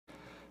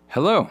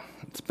Hello.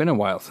 It's been a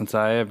while since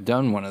I have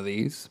done one of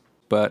these,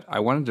 but I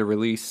wanted to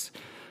release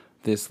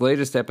this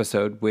latest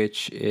episode,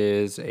 which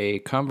is a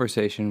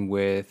conversation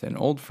with an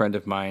old friend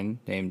of mine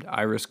named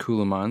Iris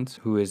Koulemans,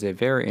 who is a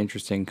very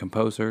interesting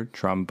composer,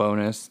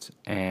 trombonist,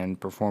 and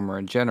performer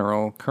in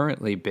general,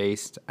 currently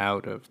based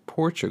out of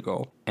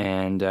Portugal.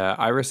 And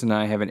Iris and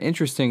I have an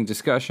interesting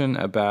discussion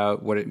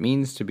about what it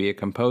means to be a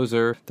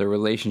composer, the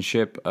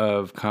relationship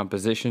of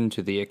composition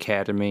to the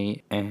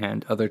academy,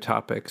 and other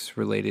topics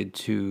related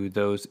to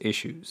those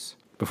issues.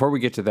 Before we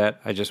get to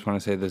that, I just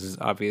want to say this is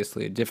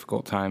obviously a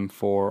difficult time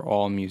for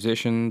all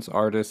musicians,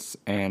 artists,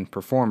 and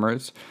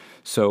performers.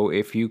 So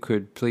if you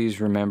could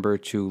please remember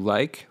to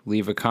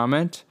leave a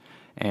comment,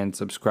 and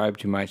subscribe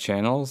to my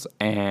channels.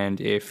 And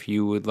if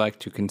you would like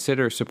to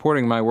consider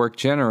supporting my work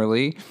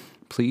generally,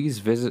 please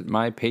visit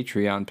my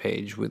Patreon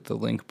page with the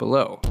link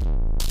below.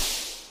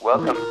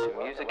 Welcome to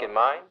Music in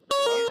Mind,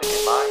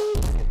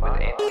 with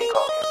Anthony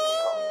Calkin.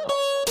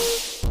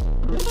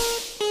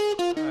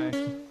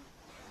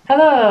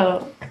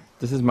 Hello.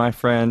 This is my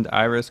friend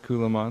Iris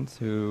Koulemans,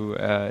 who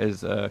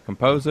is a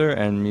composer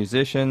and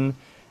musician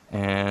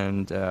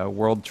and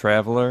world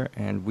traveler,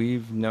 and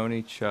we've known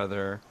each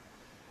other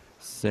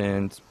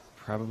since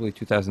probably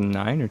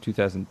 2009 or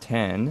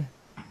 2010,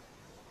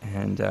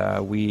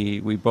 and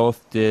we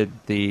both did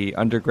the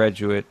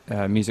undergraduate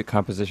music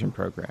composition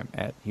program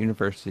at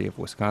University of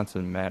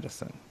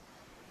Wisconsin-Madison,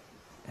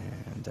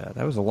 and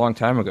that was a long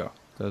time ago.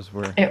 Those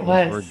were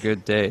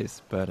good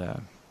days, but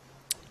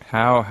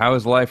how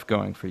is life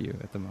going for you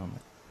at the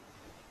moment?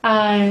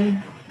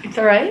 It's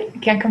all right.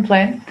 Can't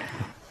complain.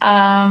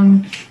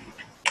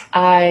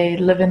 I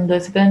live in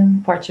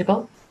Lisbon,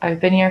 Portugal. I've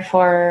been here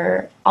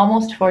for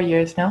almost 4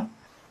 years now.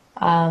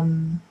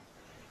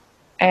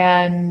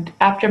 And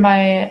after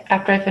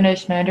I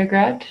finished my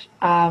undergrad,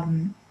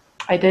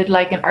 I did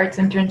like an arts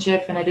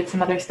internship and I did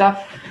some other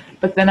stuff,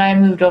 but then I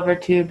moved over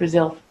to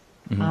Brazil.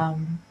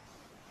 Mm-hmm.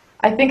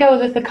 I think I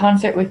was at the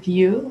concert with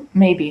you,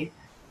 maybe,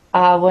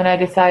 when I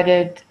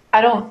decided,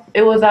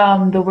 it was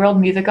the World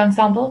Music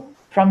Ensemble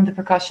from the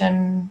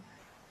percussion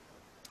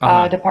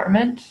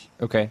department.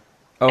 Okay.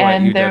 Oh,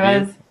 and at UW? there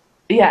was,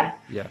 yeah.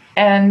 Yeah.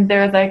 And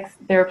there was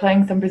they were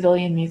playing some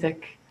Brazilian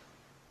music.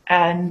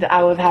 And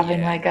I was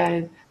having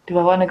do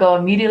I want to go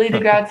immediately to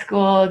grad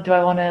school? Do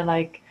I want to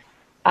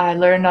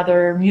learn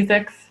other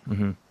musics?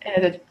 Mm-hmm. And I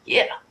said,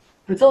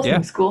 Brazil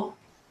seems cool.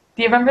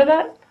 Do you remember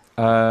that?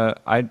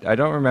 I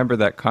don't remember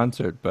that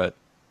concert, but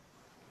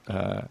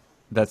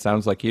that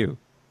sounds like you.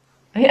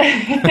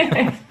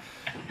 Yeah.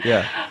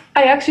 Yeah.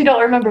 I actually don't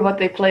remember what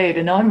they played,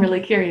 and now I'm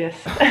really curious.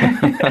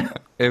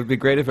 It would be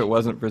great if it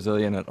wasn't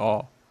Brazilian at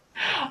all.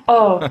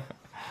 Oh.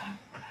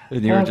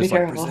 And you were That would be just like,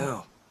 terrible.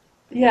 Brazil.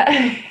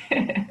 Yeah.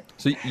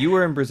 So you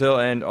were in Brazil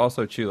and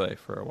also Chile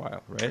for a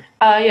while, right?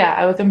 Yeah,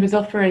 I was in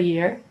Brazil for a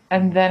year,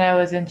 and then I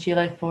was in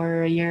Chile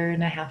for a year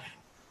and a half.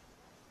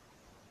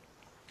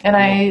 And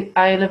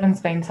I live in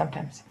Spain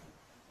sometimes.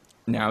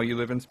 Now you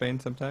live in Spain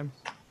sometimes?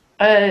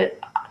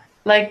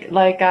 My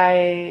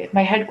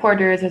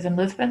headquarters is in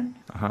Lisbon,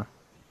 Uh-huh.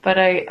 but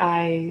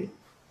I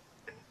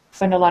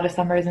spend a lot of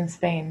summers in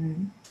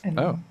Spain. And,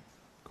 Oh,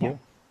 cool. yeah,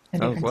 in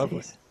Sounds different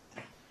lovely. cities.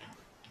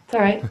 It's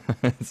all right.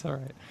 It's all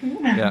right.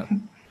 Yeah.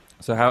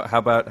 So how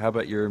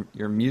about your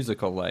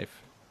musical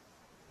life?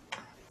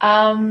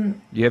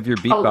 You have your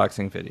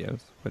beatboxing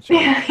videos, which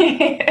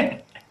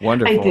are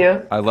wonderful. I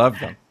do. I love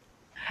them.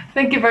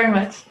 Thank you very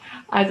much.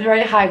 It's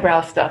very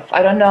highbrow stuff.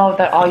 I don't know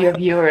that all your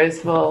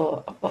viewers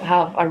will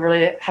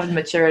really have the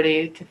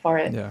maturity for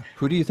it. Yeah.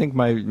 Who do you think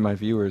my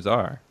viewers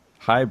are?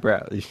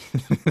 Highbrow.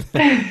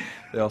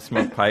 They all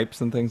smoke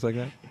pipes and things like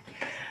that?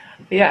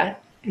 Yeah,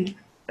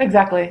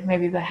 exactly.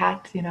 Maybe the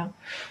hat,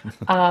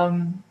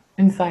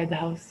 inside the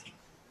house.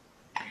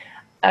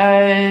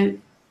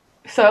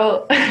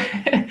 So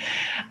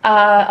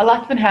a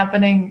lot's been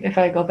happening if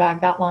I go back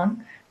that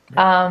long.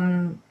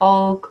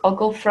 I'll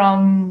go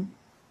from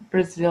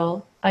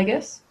Brazil, I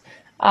guess.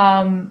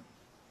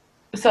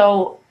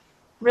 So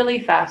really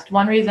fast.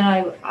 One reason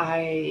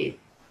I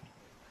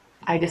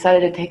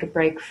decided to take a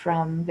break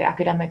from the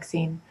academic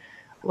scene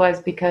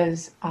was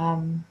because,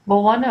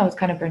 one, I was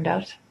kind of burned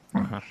out.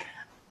 Uh-huh.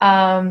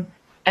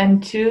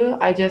 And two,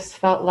 I just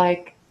felt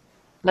like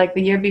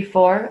the year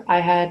before I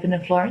had been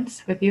in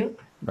Florence with you.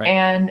 Right.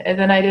 And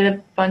then I did a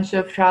bunch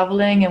of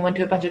traveling and went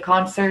to a bunch of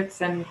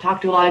concerts and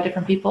talked to a lot of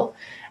different people.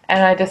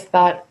 And I just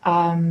thought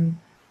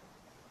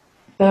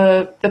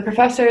the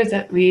professors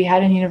that we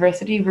had in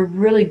university were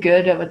really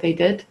good at what they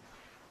did,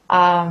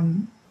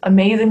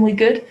 amazingly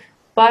good,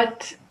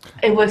 but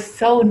it was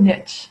so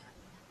niche.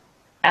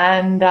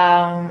 And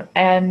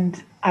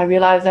I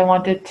realized I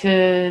wanted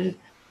to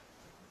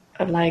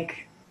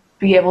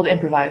be able to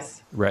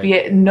improvise,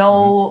 Right.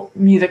 know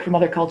music from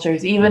other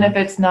cultures, even if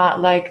it's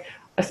not like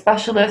a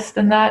specialist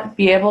in that,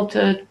 be able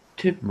to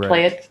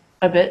play it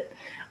a bit.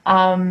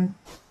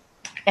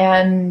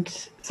 And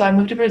so I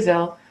moved to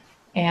Brazil,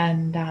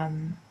 and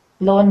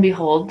lo and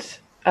behold,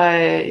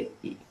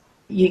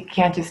 you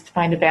can't just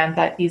find a band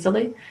that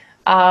easily.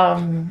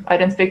 I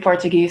didn't speak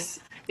Portuguese.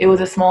 It was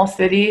a small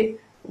city.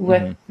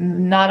 with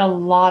not a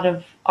lot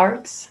of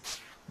arts.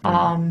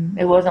 Mm.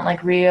 It wasn't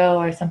like Rio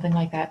or something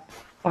like that,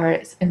 or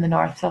it's in the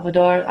North,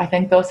 Salvador. I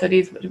think those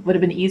cities would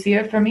have been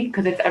easier for me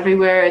because it's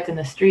everywhere, it's in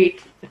the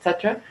street,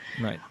 etc.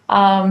 Right.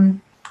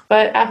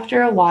 But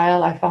after a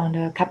while, I found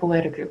a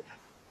capoeira group,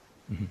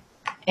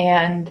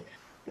 and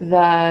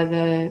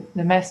the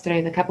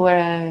mestre, the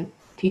capoeira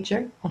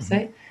teacher, I'll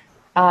say,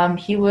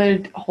 he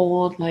would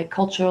hold like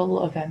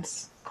cultural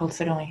events called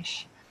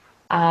serões.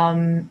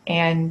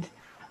 And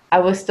I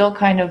was still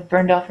kind of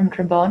burned out from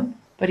trombone,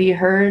 but he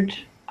heard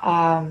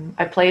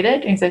I played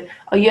it, and he said,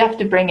 "Oh, you have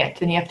to bring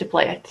it, and you have to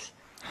play it,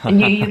 and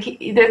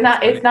there's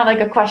not it's Great. not like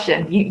a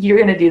question. You're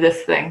gonna do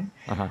this thing."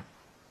 Uh-huh.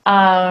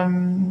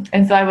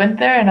 And so I went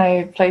there and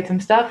I played some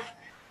stuff,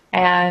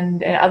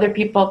 and other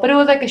people, but it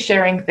was like a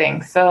sharing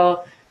thing.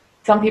 So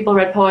some people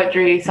read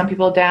poetry, some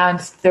people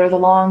danced. There was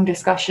a long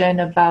discussion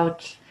about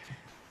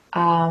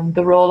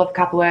the role of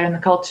capoeira in the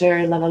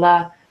culture, la la la.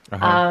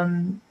 Uh-huh.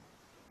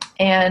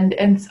 And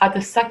at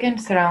the second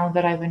serão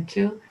that I went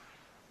to,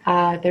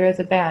 there is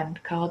a band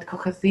called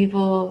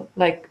Corrosivo,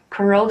 like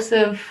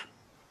Corrosive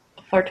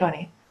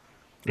 420.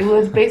 It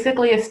was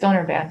basically a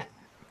stoner band.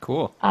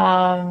 Cool.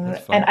 That's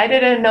And fun. I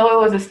didn't know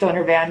it was a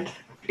stoner band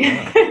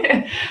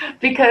Ah.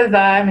 because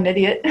I'm an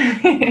idiot.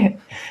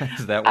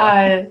 Is that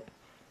why? uh,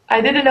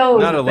 I didn't know it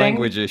was Not a a thing.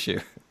 language issue.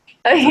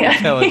 It's an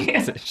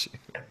intelligence Yeah. issue.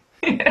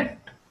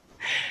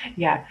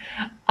 Yeah.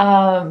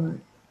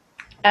 Um,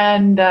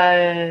 and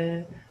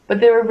but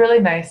they were really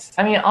nice.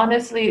 I mean,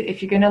 honestly,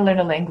 if you're gonna learn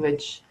a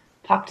language,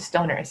 talk to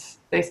stoners.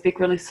 They speak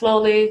really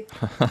slowly.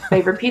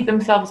 They repeat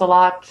themselves a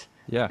lot.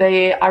 Yeah.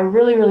 They are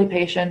really, really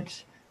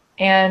patient.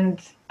 And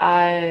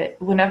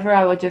whenever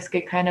I would just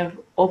get kind of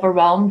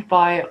overwhelmed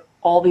by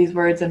all these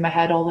words in my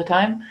head all the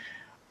time,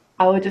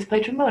 I would just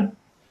play trombone.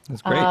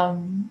 That's great.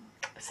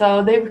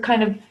 So they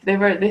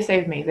were they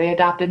saved me. They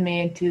adopted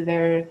me into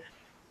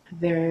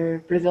their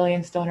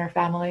Brazilian stoner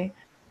family,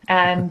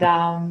 and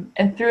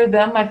through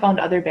them I found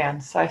other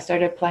bands. So I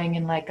started playing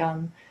in like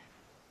an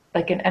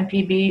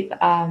MPB,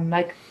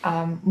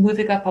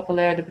 música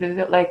popular de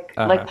Brazil, like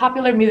Uh-huh.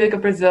 popular music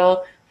of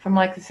Brazil from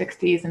like the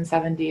 60s and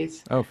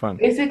 70s. Oh, fun.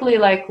 Basically,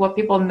 like what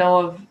people know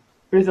of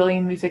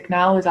Brazilian music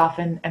now is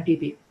often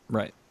MPB.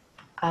 Right.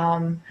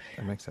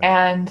 That makes sense.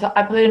 And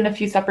I played in a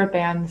few separate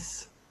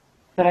bands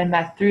that I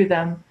met through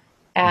them,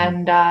 Hmm.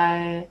 and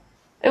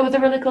it was a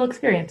really cool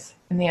experience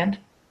in the end.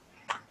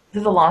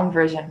 This is a long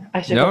version.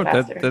 I should go No, that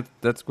faster. that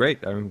that's great.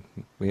 I mean,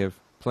 we have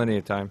plenty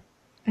of time.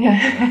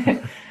 Yeah.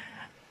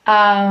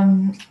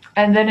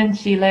 And then in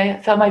Chile,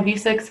 so my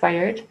visa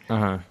expired.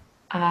 Uh-huh.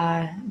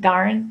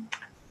 Darn.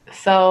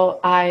 So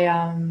I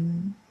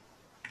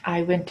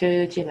went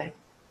to Chile,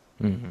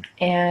 Hmm.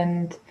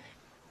 and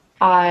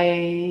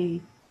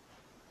I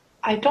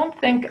I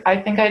think I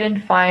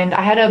didn't find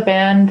I had a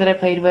band that I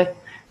played with,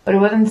 but it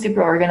wasn't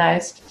super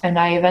organized, and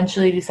I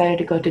eventually decided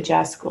to go to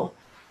jazz school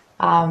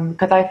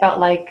because I felt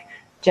like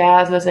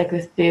jazz was like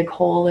this big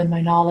hole in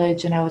my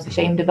knowledge, and I was Hmm.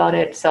 ashamed about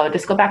it. So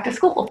just go back to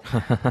school.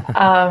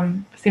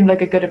 Seemed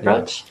like a good Yeah.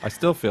 approach. I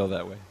still feel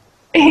that way.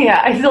 Yeah,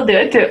 I still do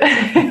it too.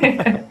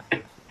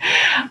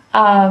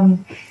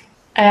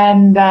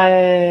 And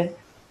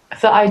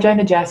so I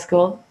joined a jazz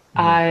school,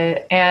 Hmm.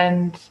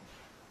 and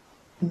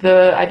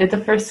the I did the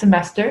first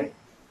semester,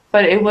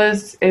 but it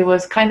was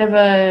kind of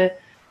a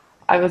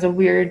I was a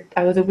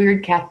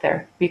weird cat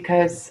there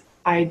because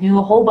I knew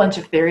a whole bunch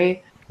of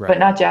theory, but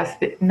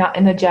Right. not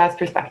in the jazz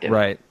perspective,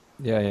 Right.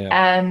 Yeah, yeah.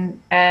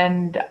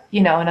 and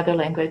you know another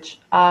language,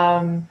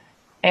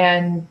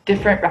 and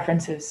different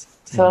references.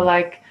 So Hmm.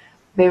 like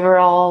they were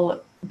all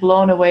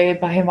blown away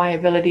by my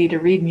ability to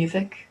read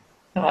music.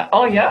 I'm like,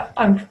 oh yeah,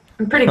 I'm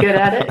pretty good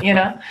at it, you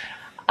know.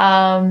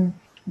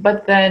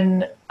 But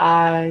then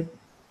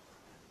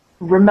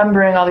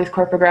remembering all these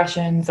chord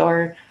progressions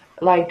or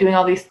like doing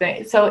all these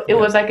things. So it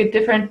Yeah. was like a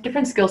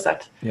different skill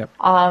set. Yep.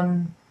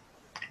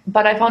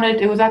 But I found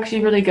it was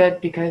actually really good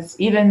because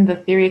even the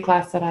theory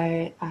class that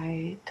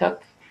I took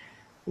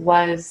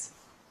was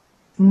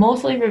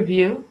mostly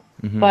review,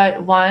 Hmm. but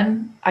one,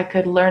 I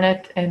could learn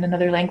it in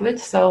another language.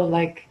 So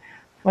like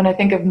when I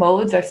think of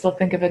modes, I still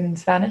think of it in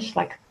Spanish,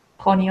 like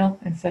Jonio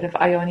instead of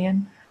Ionian.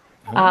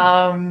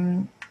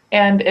 Oh.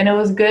 And it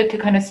was good to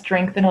kind of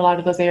strengthen a lot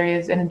of those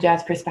areas in a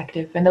jazz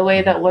perspective in a way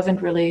Hmm. that wasn't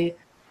really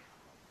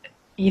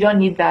you don't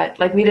need that.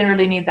 Like we didn't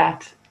really need that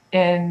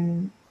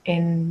in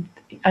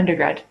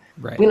undergrad.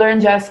 Right. We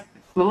learned jazz.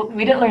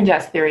 We didn't learn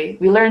jazz theory.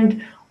 We learned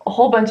a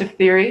whole bunch of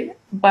theory,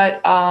 but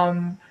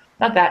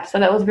not that. So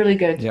that was really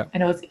good, Yeah.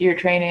 and it was ear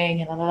training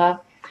and la la la.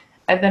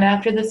 And then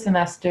after the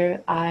semester,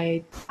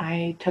 I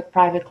took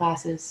private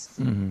classes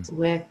Hmm.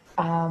 with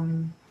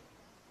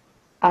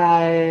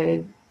uh,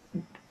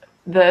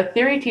 the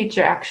theory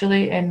teacher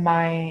actually in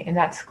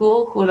that school,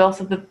 who was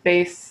also the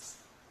bass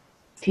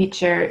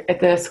teacher at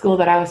the school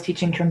that I was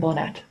teaching trombone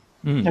at.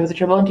 Mm. There was a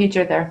trombone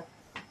teacher there,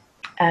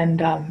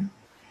 and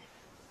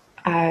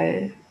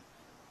I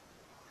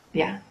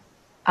yeah,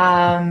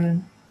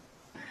 um,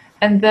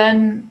 and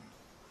then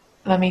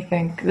let me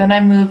think. Then I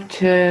moved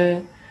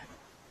to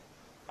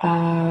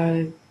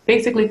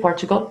basically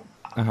Portugal.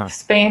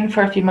 Spain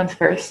for a few months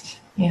first,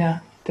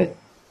 to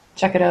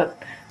check it out,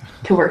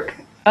 to work.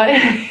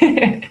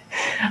 And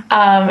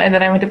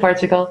then I went to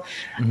Portugal.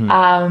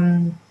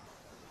 And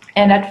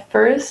at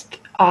first,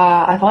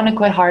 I found it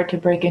quite hard to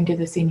break into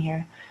the scene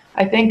here.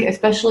 I think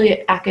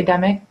especially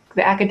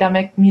the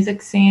academic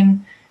music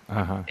scene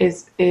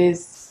is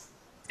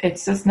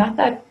it's just not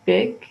that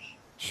big,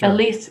 at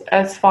least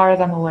as far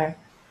as I'm aware.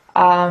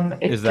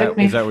 Is that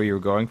what you were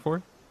going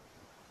for?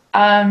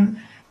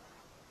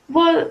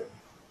 Well,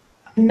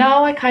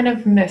 now I kind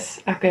of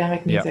miss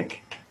academic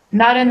music.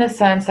 Not in the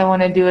sense I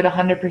want to do it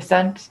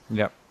 100%.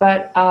 Yep.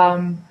 But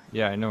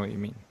yeah, I know what you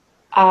mean.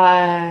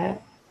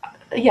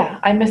 Yeah,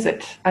 I miss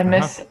it. I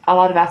miss a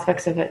lot of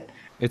aspects of it.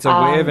 It's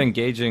a way of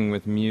engaging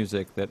with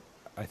music that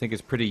I think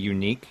is pretty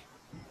unique.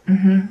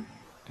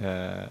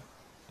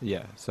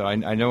 Yeah, so I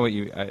know what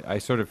I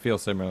sort of feel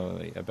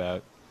similarly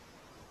about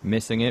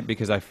missing it,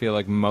 because I feel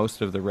like most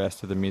of the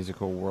rest of the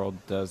musical world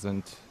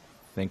doesn't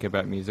think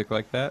about music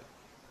like that.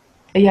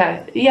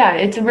 Yeah,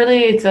 it's a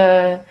really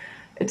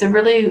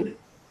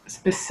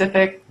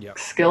specific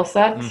skill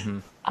set.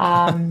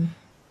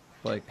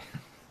 Like,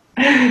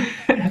 I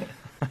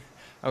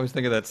always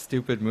think of that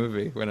stupid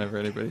movie whenever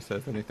anybody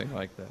says anything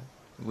like that.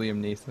 Liam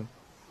Neeson.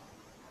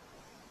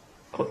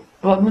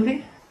 What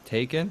movie?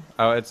 Taken?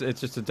 Oh, it's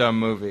just a dumb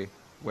movie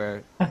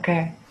where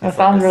that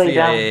sounds really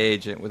dumb. CIA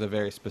agent with a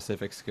very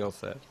specific skill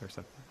set or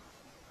something.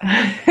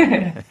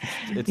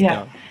 It's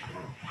dumb.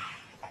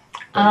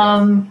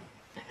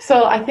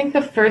 So I think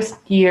the first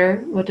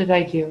year, what did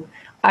I do?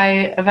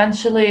 I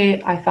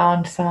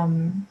found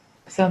some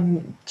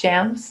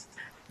jams,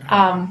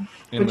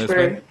 which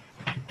were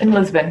in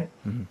Lisbon.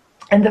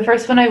 And the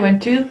first one I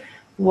went to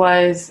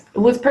was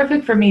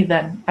perfect for me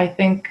then. I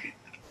think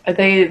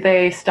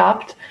they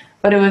stopped,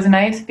 but it was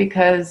nice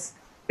because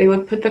they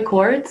would put the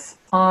chords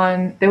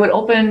on. They would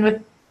open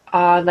with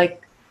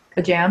like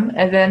a jam,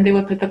 and then they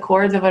would put the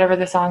chords of whatever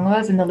the song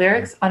was and the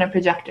lyrics on a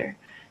projector,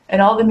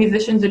 and all the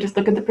musicians would just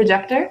look at the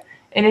projector,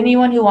 and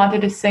anyone who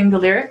wanted to sing the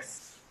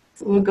lyrics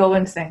would go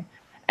and sing.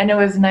 And it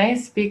was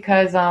nice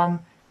because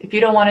if you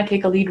don't want to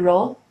take a lead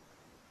role,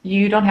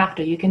 you don't have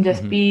to. You can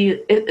just be.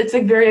 It's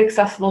like very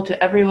accessible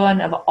to everyone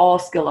of all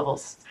skill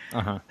levels.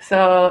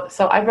 So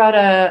I brought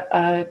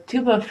a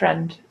tuba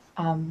friend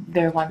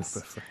there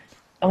once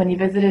when he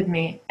visited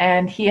me,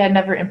 and he had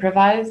never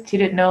improvised. He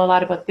didn't know a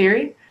lot about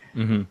theory,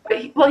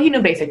 but he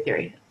knew basic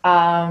theory,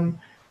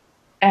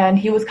 and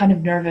he was kind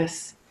of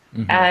nervous.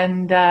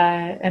 And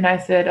I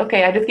said,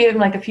 okay, I just gave him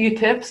like a few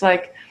tips,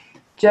 like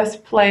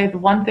just play the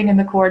one thing in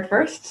the chord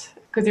first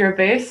because you're a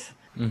bass,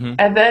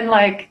 and then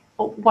like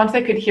once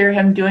I could hear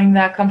him doing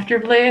that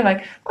comfortably, I'm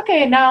like,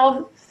 okay,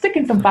 now stick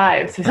in some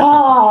fives.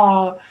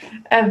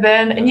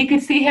 And you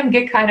could see him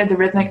get kind of the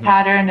rhythmic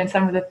pattern and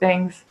some of the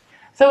things.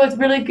 So it's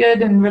really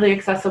good and really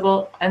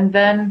accessible. And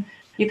then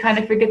you kind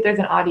of forget there's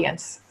an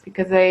audience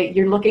because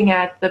you're looking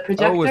at the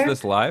projector. Oh, was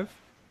this live?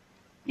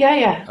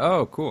 Yeah.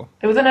 Oh, cool.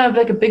 It was in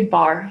a big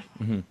bar.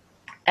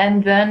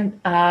 And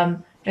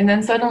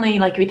then suddenly,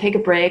 like, we take a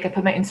break. I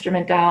put my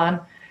instrument down,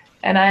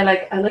 and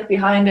I look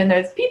behind, and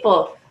there's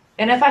people.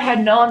 And if I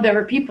had known there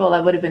were people,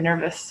 I would have been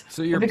nervous.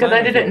 So you're because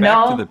I didn't back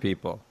know to the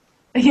people.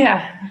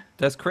 Yeah.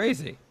 That's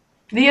crazy.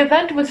 The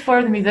event was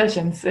for the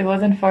musicians. It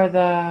wasn't for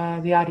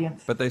the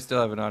audience. But they still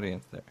have an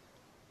audience there.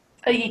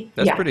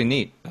 That's pretty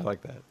neat. I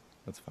like that.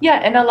 That's fun. Yeah,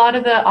 and a lot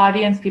of the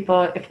audience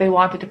people, if they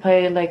wanted to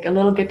play like a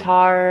little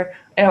guitar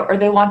or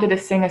they wanted to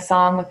sing a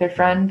song with their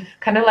friend,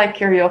 kind of like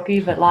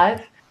karaoke but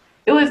live,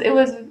 it was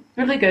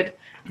really good.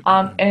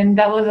 And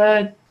that was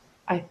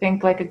I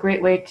think like a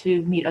great way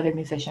to meet other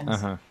musicians.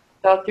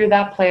 So through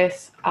that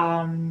place,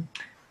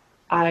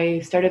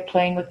 I started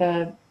playing with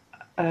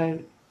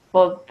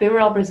well, they were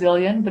all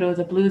Brazilian, but it was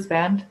a blues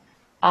band.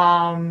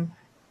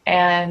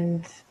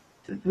 And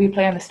we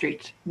play on the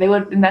street.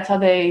 And that's how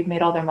they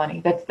made all their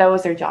money. That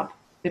was their job.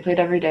 They played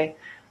every day.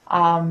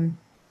 I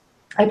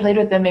played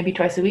with them maybe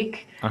twice a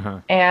week.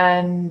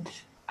 And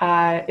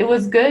it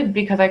was good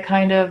because I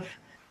kind of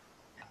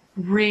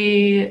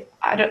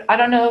I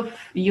don't know if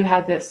you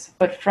had this,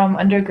 but from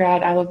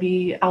undergrad, I would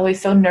be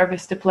always so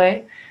nervous to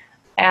play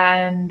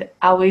and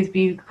always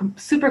be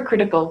super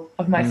critical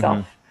of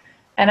myself.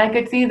 And I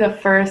could see the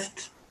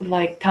first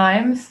like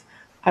times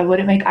I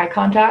wouldn't make eye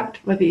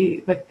contact with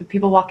the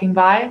people walking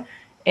by.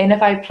 And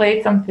if I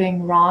played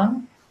something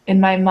wrong, in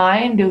my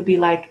mind, it would be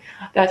like,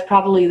 that's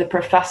probably the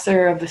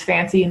professor of this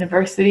fancy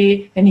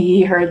university, and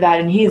he heard that,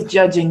 and he's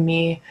judging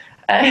me.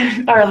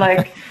 Or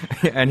like...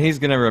 And he's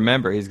going to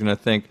remember. He's going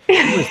to think, who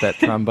is that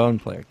trombone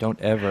player? Don't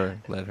ever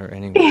let her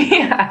anywhere.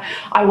 Yeah.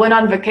 I went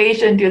on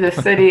vacation to the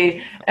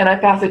city, and I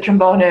passed a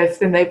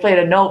trombonist, and they played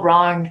a note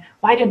wrong.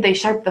 Why didn't they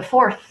sharp the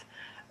fourth?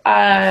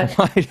 And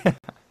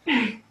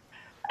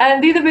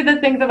these would be the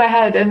things in my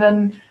head. And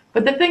then,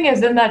 but the thing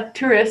is, then that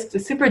tourist, a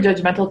super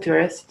judgmental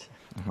tourist,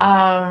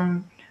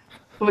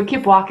 would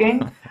keep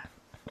walking,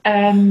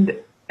 and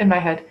in my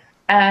head,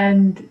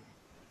 and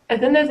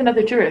then there's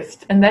another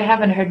tourist, and they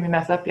haven't heard me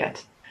mess up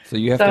yet. So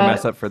you have to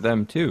mess up for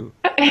them too.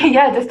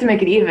 Yeah, just to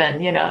make it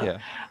even, you know.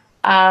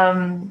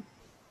 Yeah.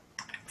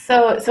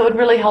 So it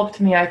really helped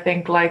me, I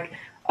think, like,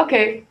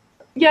 okay,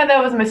 yeah,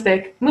 that was a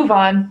mistake. Move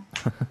on.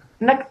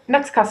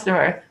 Next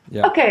customer.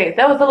 Yeah. Okay,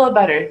 that was a little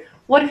better.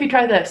 What if you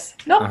try this?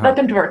 Nope, Uh-huh. that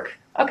didn't work.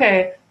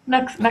 Okay,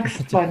 next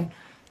one.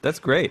 That's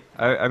great.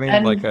 I mean,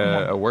 like And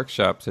yeah. a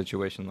workshop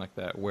situation like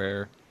that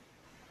where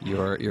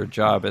your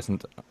job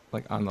isn't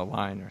like on the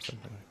line or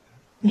something like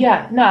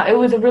Yeah, no, it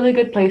was a really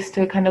good place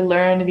to kind of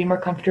learn and be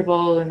more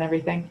comfortable and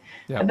everything.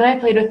 that. Yeah. And then I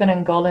played with an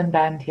Angolan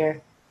band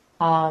here.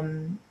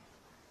 Um,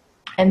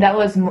 and that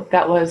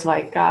was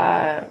like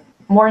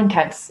more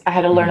intense. I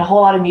had to learn Hmm. a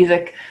whole lot of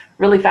music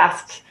really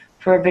fast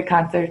for a big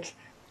concert,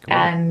 Cool.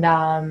 and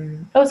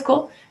it was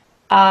cool.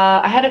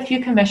 I had a few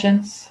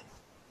commissions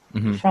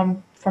Hmm.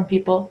 from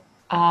people,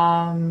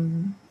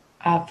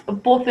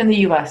 both in the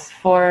U.S.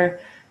 for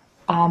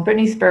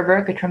Brittany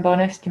Sperberg, a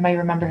trombonist. You might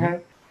remember Hmm. her,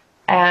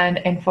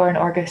 and for an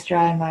orchestra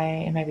in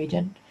my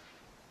region.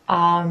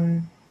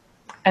 Um,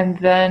 and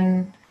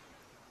then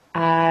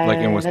Like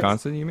in that's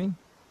Wisconsin, you mean?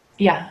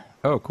 yeah,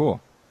 Oh, cool.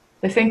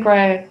 the St.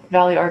 Croix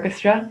Valley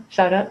Orchestra.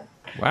 Shout out.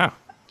 Wow.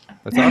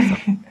 That's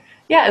awesome.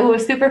 Yeah, it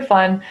was super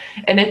fun,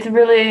 and it's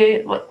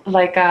really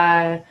like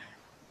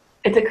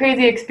it's a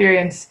crazy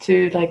experience to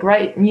like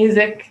write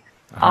music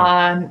Uh-huh.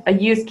 on a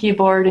used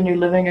keyboard in your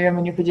living room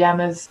in your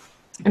pajamas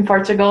in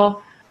Portugal,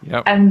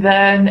 Yep. and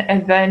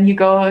then you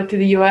go to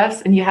the US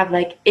and you have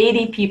like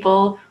 80 people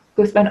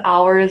who spend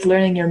hours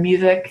learning your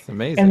music, It's and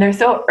amazing. they're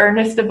so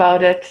earnest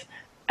about it,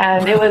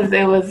 and it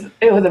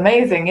was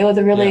amazing. It was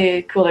a Yeah. really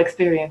cool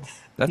experience.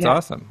 That's Yeah.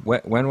 awesome.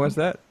 When was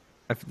that?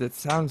 That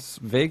sounds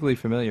vaguely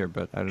familiar,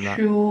 but I do not.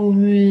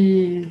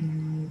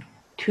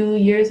 2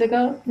 years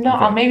ago? No,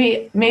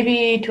 Okay.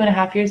 maybe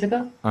 2.5 years ago.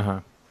 Uh-huh.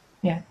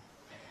 Yeah.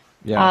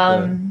 Yeah.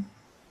 Um,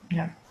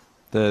 yeah.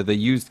 The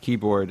used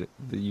keyboard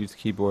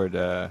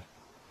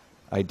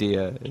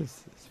idea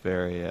is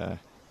very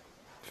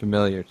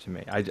familiar to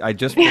me. I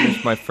just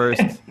finished my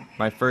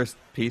first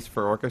piece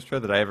for orchestra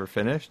that I ever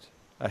finished.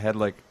 I had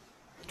like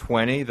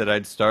 20 that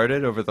I'd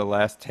started over the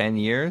last 10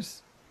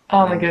 years,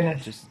 Oh my and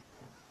goodness. just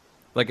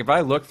like if I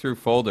look through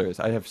folders,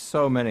 I have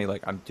so many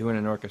like I'm doing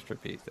an orchestra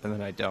piece and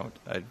then I don't.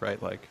 I'd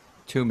write like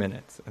 2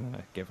 minutes and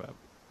then I give up.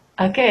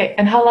 Okay,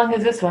 and how long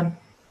is this one?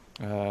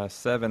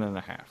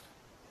 7.5.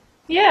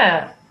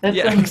 Yeah, that's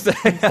Yeah,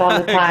 some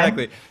solid time.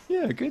 exactly.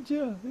 Yeah, good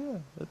job. Yeah,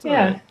 that's all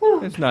right. Yeah.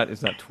 Whew. It's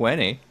not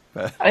 20,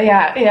 but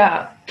Yeah,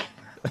 yeah.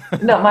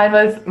 No,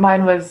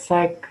 mine was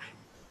like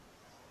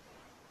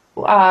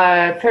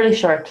fairly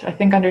short. I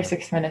think under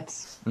 6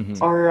 minutes hmm.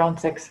 or around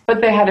six.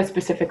 But they had a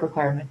specific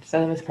requirement, so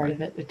that was part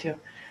Right. of it too.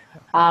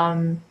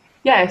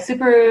 Yeah,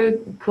 super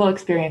cool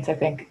experience, I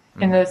think,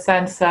 in Hmm. the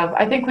sense of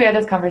I think we had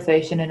this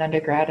conversation in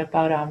undergrad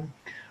about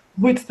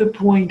what's the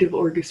point of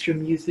orchestra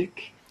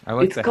music? I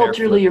like It's the hair flip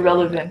culturally though on that.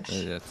 irrelevant.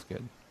 That's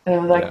good. It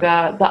was like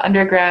Yeah. the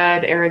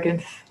undergrad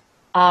arrogance.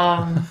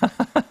 Um,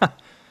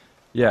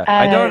 Yeah.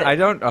 I don't uh, I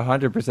don't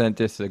 100%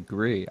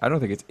 disagree. I don't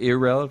think it's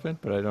irrelevant,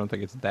 but I don't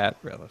think it's that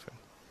relevant.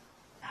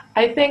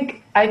 I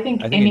think I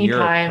think in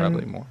Europe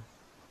probably anytime more.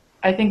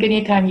 I think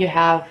anytime you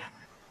have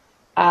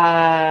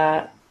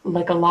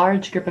like a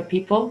large group of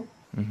people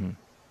Hmm.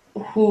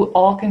 who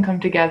all can come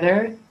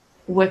together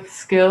with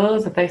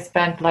skills that they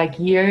spent like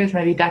years,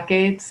 maybe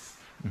decades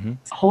Hmm.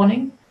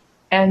 honing,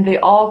 and they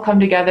all come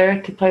together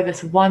to play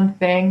this one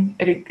thing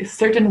in a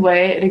certain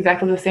way at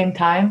exactly the same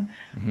time.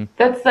 Hmm.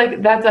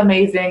 That's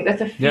amazing.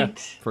 That's a Yeah, feat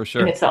for in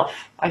sure. itself,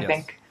 I Yes.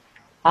 think.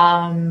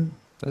 Um,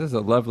 That is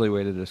a lovely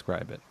way to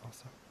describe it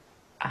also.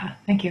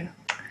 Thank you.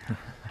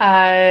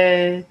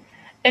 Uh,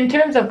 in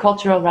terms of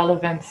cultural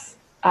relevance,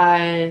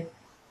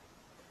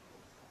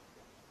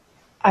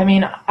 I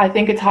mean, I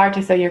think it's hard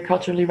to say you're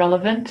culturally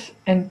relevant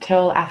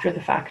until after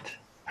the fact.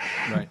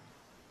 Right.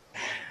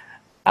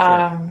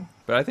 Sure. Um,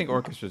 But I think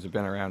orchestras have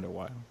been around a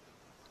while.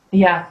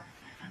 yeah.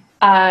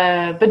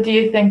 But do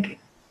you think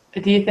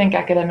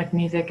academic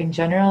music in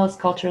general is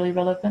culturally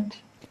relevant?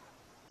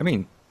 I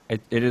mean,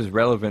 it is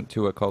relevant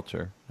to a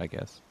culture, I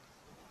guess.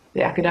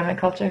 The academic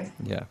culture?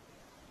 Yeah.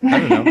 I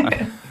don't know.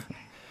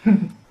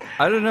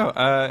 I don't know.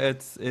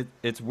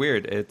 It's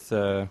weird. It's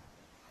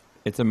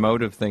a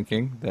mode of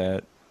thinking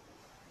that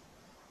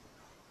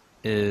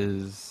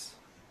is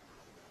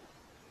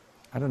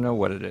I don't know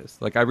what it is.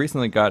 Like I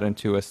recently got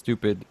into a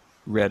stupid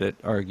Reddit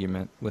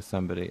argument with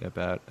somebody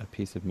about a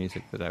piece of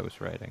music that I was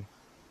writing.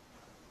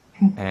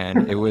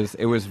 And it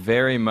was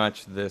very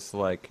much this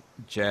like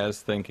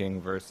jazz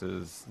thinking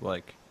versus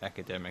like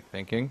academic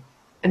thinking.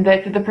 And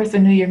that the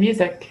person knew your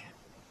music.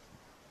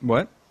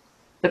 What?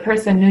 The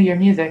person knew your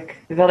music.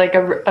 Is that like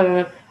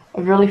a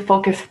really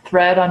focused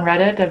thread on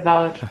Reddit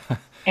about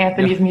No,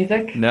 Anthony's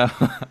music? no,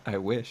 I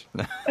wish.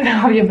 No.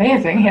 That would be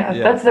amazing. Yeah,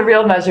 Yeah. that's the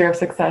real measure of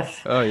success.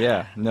 Oh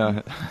yeah.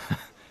 No.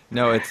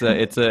 No, it's a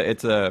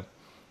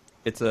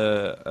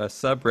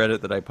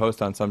subreddit that I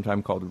post on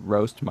sometime called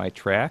Roast My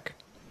Track,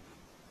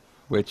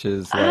 which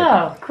is like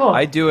Oh,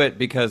 I cool. do it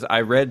because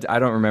I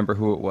don't remember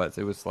who it was.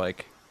 It was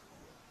like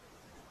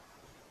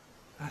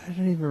I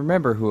don't even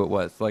remember who it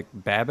was, like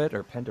Babbitt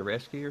or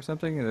Penderecki or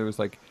something. And it was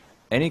like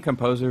any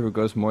composer who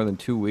goes more than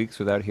 2 weeks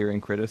without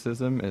hearing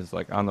criticism is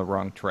like on the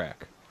wrong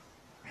track.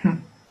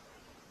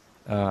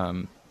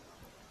 And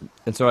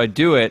so I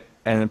do it,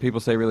 and then people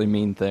say really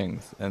mean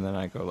things, and then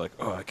I go like,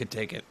 "Oh, I could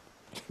take it."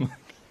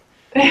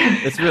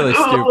 It's really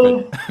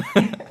stupid,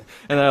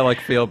 and I like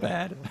feel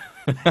bad.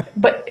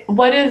 But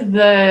what is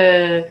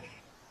the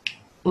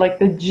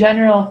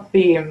general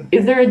theme?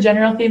 Is there a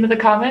general theme of the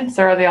comments,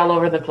 or are they all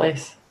over the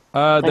place?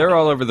 They're Like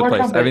all over the more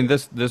place. I trumpet. mean,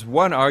 this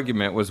one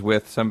argument was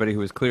with somebody who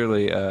was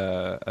clearly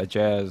a uh,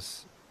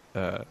 jazz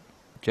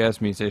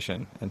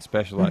musician and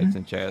specialized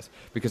in jazz,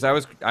 because I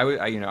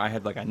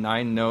had like a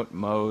 9 note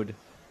mode,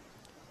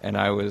 and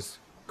I was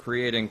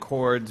creating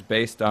chords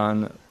based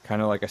on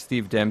kind of like a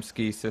Steve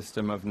Dembski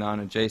system of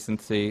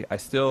non-adjacency. I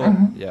still,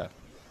 yeah.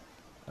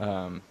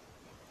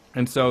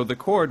 And so the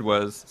chord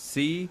was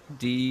C,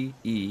 D,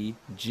 E,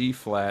 G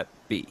flat,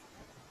 B,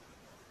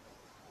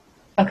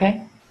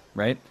 Okay.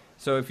 right?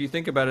 So if you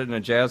think about it in a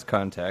jazz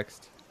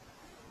context,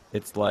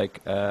 it's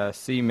like a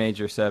C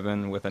major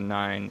 7 with a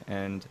 9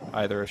 and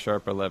either a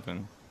sharp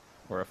 11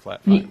 or a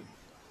flat 5, Y-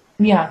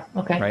 yeah.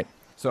 Okay. right?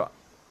 So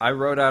I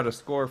wrote out a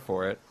score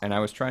for it, and I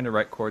was trying to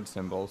write chord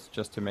symbols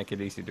just to make it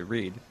easy to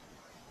read.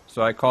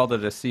 So I called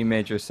it a C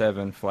major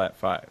 7 flat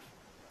 5.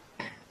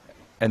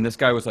 And this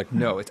guy was like,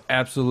 "No, it's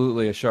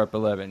absolutely a sharp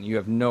 11. You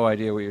have no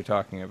idea what you're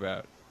talking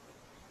about."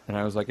 And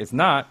I was like, "It's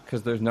not,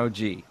 because there's no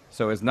G.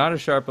 So it's not a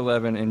sharp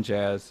 11 in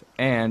jazz,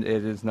 and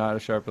it is not a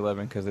sharp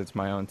 11 because it's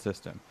my own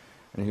system."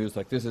 And he was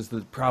like, "This is the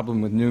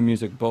problem with new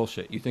music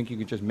bullshit. You think you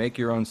could just make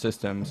your own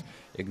systems,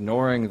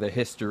 ignoring the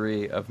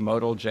history of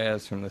modal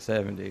jazz from the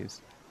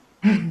 70s."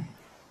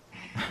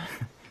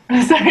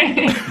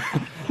 Sorry.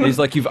 And he's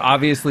like, "You've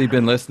obviously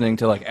been listening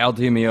to like Al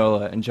Di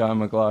Meola and John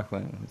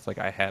McLaughlin." It's like,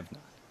 I have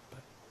not.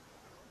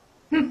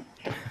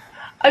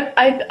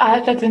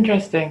 That's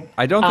interesting.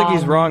 I don't think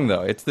he's wrong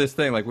though. It's this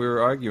thing, like we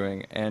were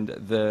arguing, and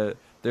there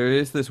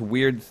is this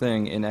weird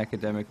thing in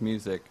academic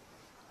music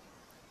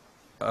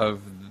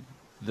of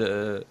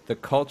the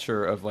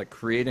culture of like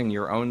creating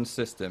your own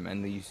system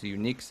and these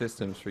unique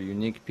systems for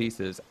unique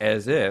pieces,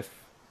 as if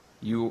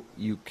you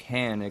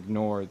can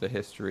ignore the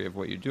history of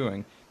what you're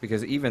doing,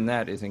 because even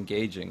that is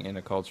engaging in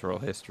a cultural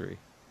history.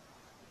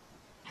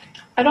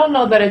 I don't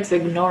know that it's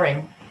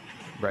ignoring.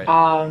 Right.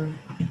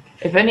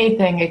 If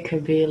anything, it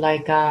could be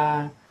like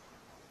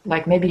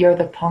maybe you're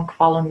the punk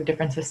following a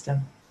different system,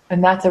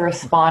 and that's a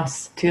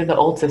response to the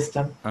old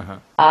system. Uh-huh.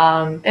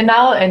 And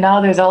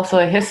now there's also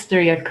a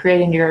history of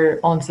creating your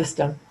own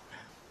system.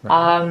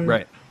 Right.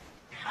 Right.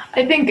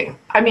 I think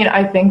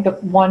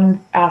that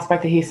one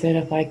aspect that he said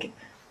of like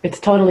it's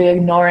totally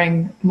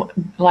ignoring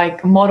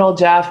like modal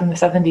jazz from the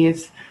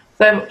 70s.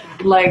 So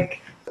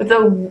like it's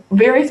a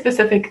very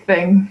specific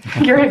thing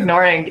you're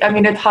ignoring. I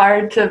mean, it's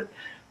hard to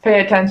pay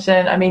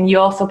attention. I mean, you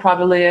also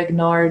probably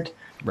ignored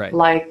Right.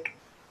 like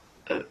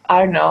I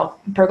don't know,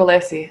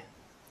 Pergolesi.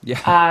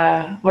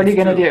 Yeah. What are you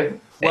It's gonna true. do?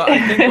 Well,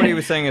 I think what he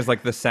was saying is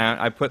like the sound.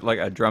 I put like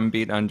a drum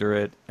beat under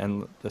it,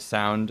 and the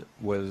sound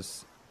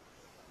was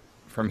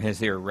from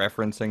his ear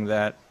referencing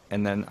that.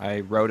 And then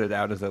I wrote it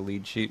out as a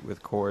lead sheet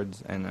with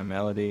chords and a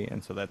melody,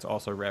 and so that's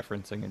also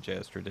referencing a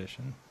jazz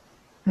tradition.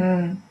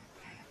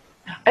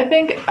 I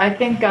think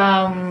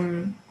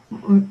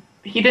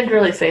he didn't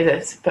really say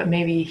this, but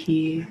maybe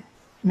he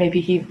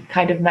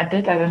kind of meant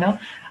it. I don't know.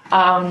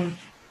 Um,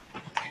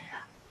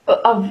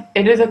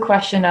 it is a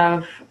question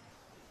of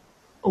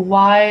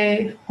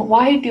why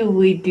do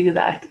we do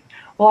that?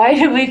 Why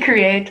do we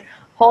create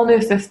whole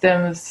new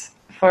systems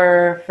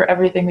for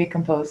everything we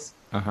compose?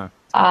 Uh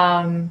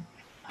huh.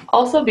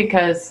 Also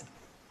because,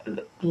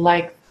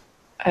 like,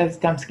 as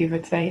Dembski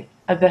would say,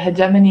 the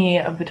hegemony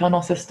of the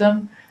tonal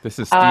system. This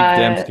is Steve Uh,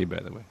 Dembski, by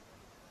the way.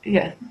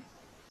 yeah,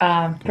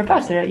 Composer.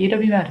 professor at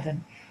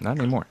UW-Madison. Not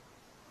anymore.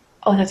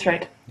 Oh, that's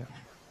right. Yeah.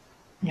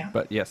 Yeah,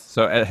 But yes,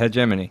 so at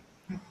hegemony.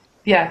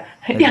 yeah,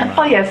 yeah.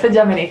 Oh, Hegemony. yes,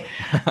 hegemony.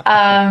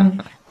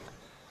 Um,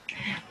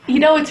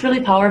 it's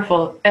really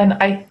powerful, and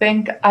I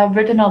think I've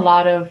written a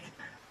lot of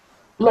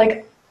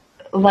like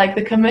like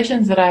the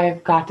commissions that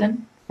I've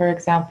gotten. For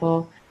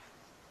example,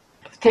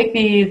 take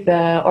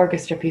the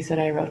orchestra piece that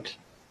I wrote.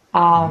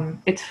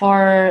 It's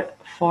for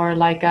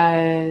like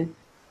it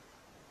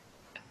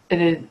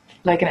is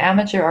like an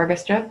amateur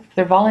orchestra.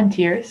 They're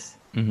volunteers.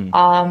 Hmm.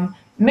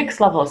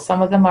 Mixed levels.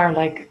 Some of them are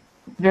like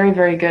very,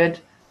 very good.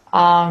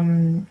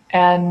 And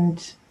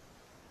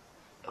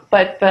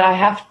but I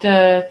have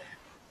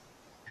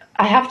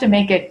to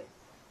make it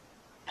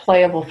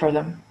playable for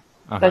them.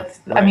 Uh-huh. That's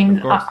I Right, of mean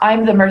course.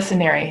 I'm the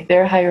mercenary.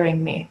 They're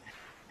hiring me.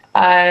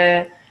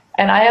 Uh,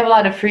 and I have a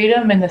lot of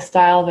freedom in the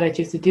style that I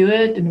choose to do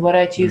it and what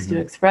I choose to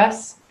Hmm.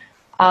 express.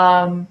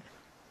 Um,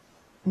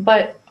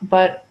 but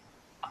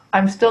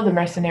I'm still the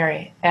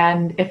mercenary.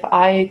 And if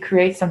I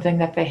create something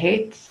that they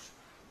hate,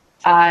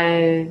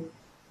 I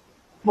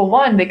well,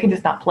 one, they can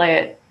just not play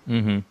it.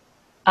 Hmm.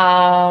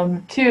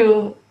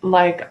 Two,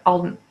 like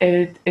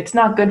it's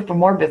not good for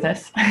more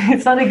business.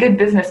 It's not a good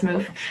business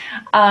move.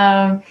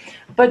 Um,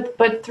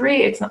 but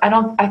three, it's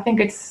I think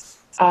it's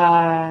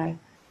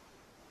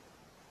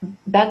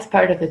that's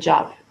part of the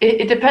job.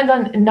 It depends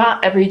on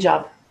not every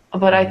job,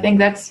 but I Hmm. think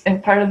that's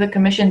and part of the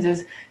commissions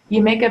is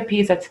you make a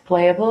piece that's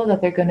playable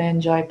that they're going to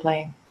enjoy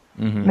playing.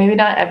 Maybe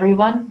not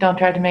everyone. Don't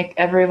try to make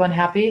everyone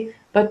happy,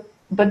 but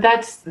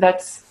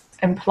that's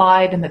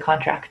implied in the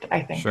contract,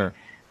 I think. Sure.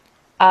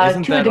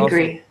 Isn't To a that also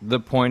degree. the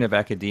point of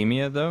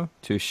academia, though,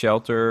 to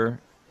shelter,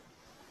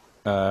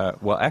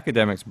 well,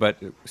 academics, but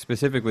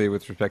specifically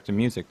with respect to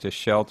music, to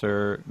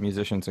shelter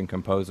musicians and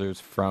composers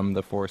from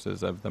the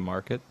forces of the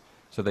market,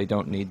 so they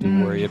don't need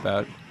to worry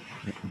about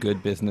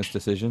good business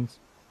decisions?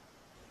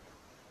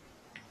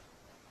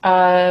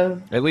 Uh,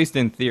 At least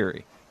in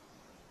theory.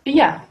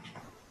 yeah,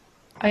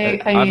 I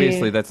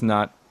Obviously, that's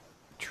not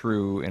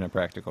true in a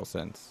practical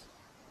sense.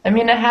 I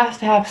mean, it has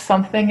to have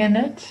something in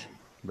it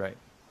Right.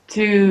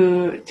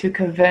 to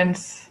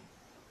convince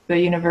the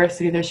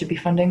university there should be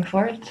funding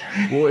for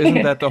Well, isn't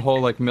it. that the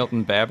whole like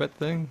Milton Babbitt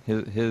thing?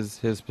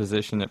 His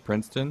position at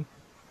Princeton?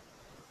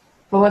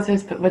 But what's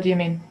his? What do you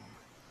mean?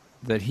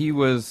 That he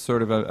was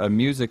sort of a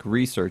music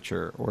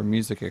researcher or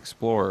music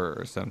explorer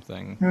or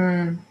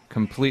something,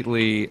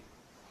 completely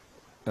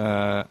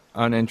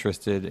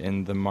uninterested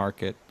in the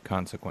market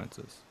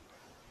consequences.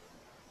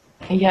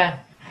 Yeah,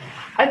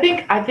 I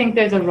think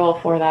there's a role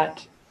for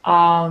that.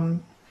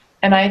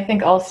 And I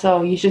think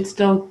also you should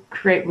still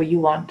create what you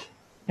want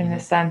in a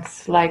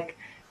sense. Like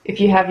if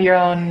you have your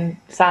own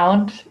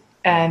sound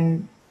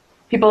and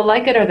people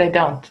like it or they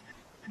don't,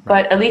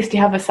 Right. but at least you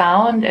have a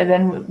sound, and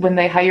then when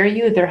they hire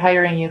you, they're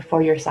hiring you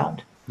for your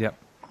sound. Yep.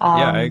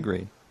 Yeah, I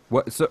agree.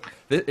 What so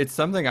it's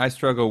something I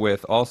struggle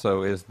with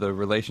also is the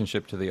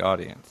relationship to the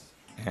audience.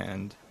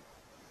 And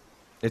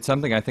it's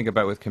something I think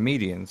about with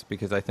comedians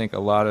because I think a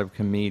lot of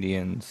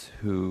comedians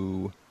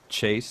who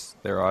chase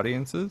their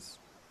audiences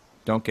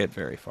don't get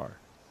very far.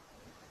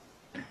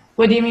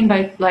 What do you mean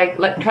by like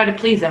try to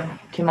please them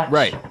too much?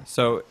 Right.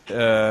 So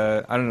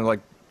I don't know,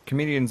 like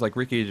comedians like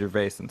Ricky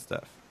Gervais and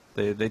stuff.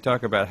 They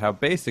talk about how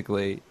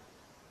basically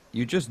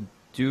you just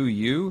do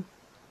you,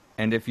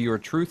 and if you are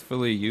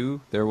truthfully you,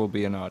 there will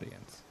be an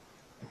audience.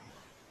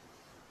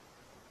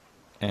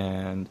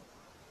 And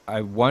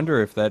I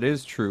wonder if that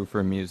is true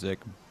for music,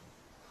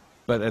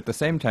 but at the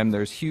same time,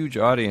 there's huge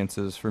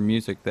audiences for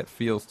music that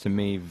feels to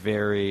me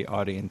very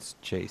audience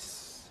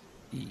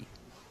chase-y.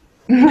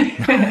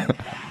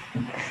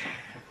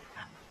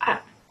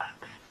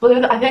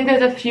 Well, I think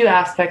there's a few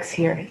aspects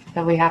here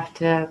that we have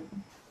to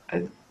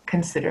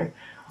consider.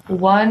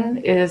 One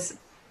is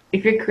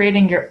if you're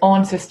creating your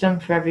own system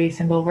for every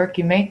single work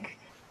you make,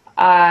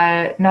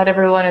 not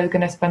everyone is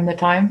going to spend the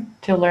time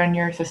to learn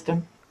your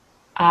system.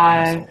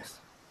 Assholes.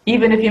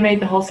 Even if you made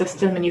the whole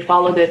system and you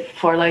followed it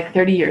for like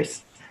 30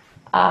 years.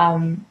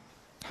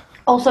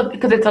 Also,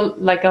 because it's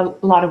like a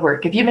lot of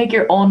work. If you make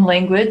your own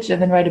language and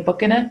then write a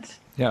book in it,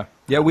 Yeah.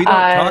 Yeah, we don't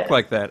uh, talk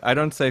like that. I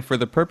don't say for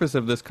the purpose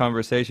of this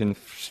conversation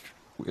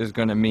is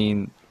going to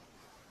mean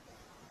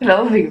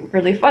that would be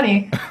really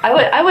funny.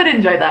 I would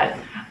enjoy that.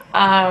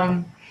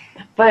 Um,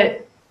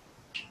 but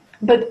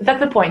that's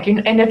the point.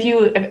 And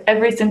if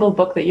every single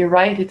book that you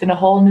write, it's in a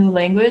whole new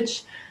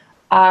language,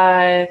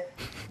 why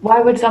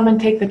would someone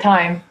take the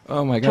time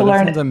oh my to God, that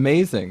learn sounds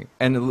amazing.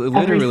 And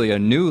literally a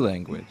new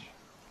language.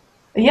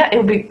 Yeah,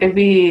 it'd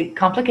be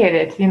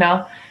complicated, you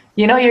know.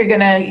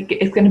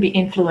 It's gonna be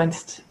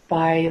influenced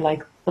by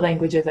like the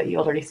languages that you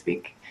already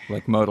speak.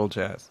 Like modal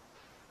jazz.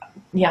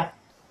 Yeah,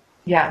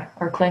 yeah,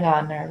 or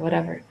Klingon or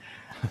whatever.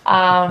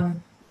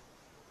 Um,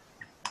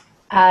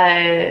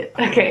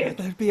 okay.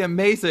 That'd be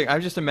amazing. I'm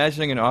just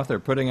imagining an author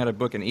putting out a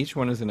book and each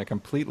one is in a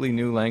completely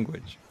new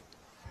language.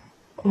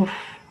 Oof.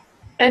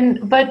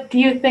 But do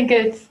you think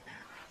it's?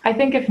 I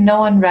think if no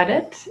one read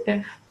it,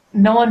 if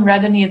no one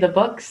read any of the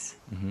books,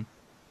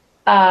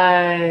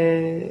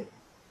 does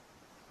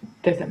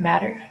it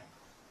matter?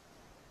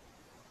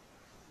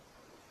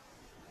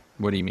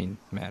 What do you mean,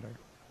 matter?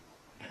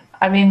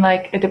 I mean,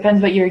 like, it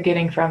depends what you're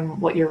getting from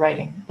what you're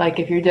writing. Like,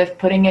 if you're just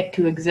putting it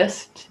to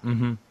exist,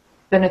 then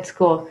it's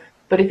cool.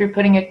 But if you're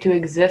putting it to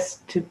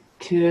exist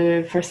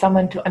for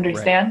someone to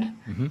understand,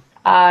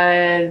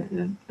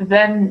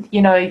 then,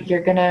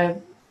 you're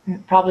gonna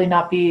probably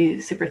not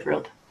be super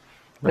thrilled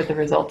with the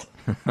result.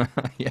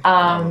 Yeah,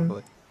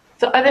 probably.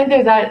 So I think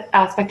there's that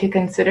aspect to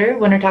consider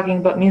when we're talking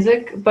about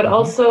music, but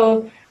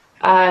also,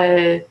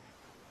 for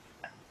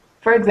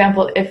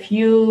example, if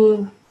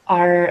you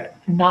are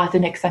not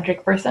an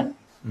eccentric person,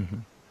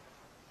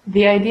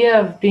 the idea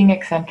of being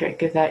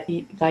eccentric is that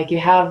you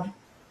have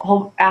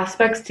whole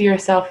aspects to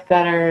yourself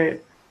that are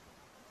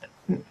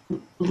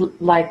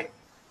like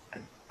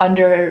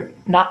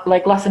not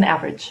like less than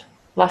average,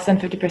 less than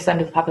 50%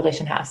 of the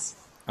population has.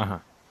 Uh-huh.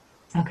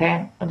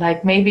 Okay,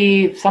 like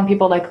maybe some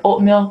people like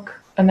oat milk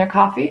in their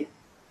coffee.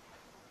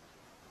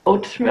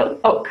 Oat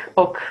milk,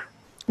 oak.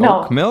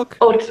 No, Oat milk?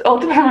 Oat. Oh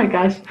my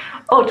gosh,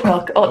 oat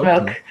milk, oat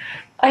milk. milk.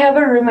 I have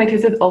a roommate who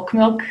said oat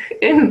milk,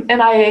 and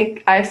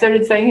I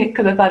started saying it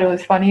because I thought it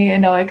was funny,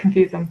 and now I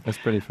confuse them. That's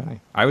pretty funny.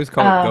 I always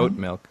call it goat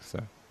milk, so.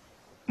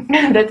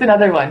 That's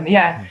another one,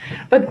 yeah.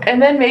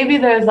 And then maybe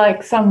there's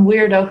like some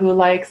weirdo who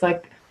likes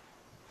like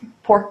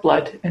pork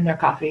blood in their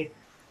coffee.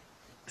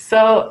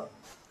 So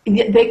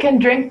they can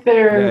drink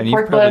their Yeah, and you've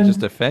pork probably blood.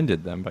 just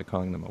offended them by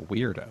calling them a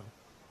weirdo.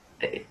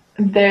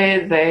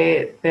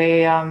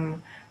 They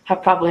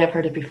probably have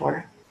heard it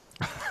before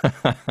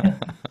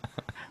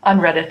on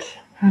Reddit.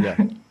 Yeah.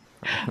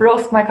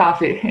 Roast my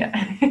coffee. Yeah.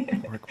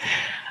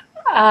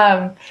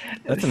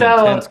 That's an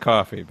So intense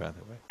coffee, by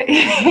the way.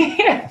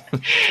 yeah,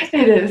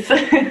 it is.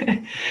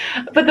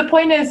 But the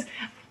point is,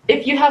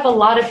 if you have a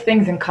lot of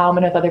things in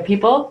common with other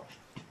people,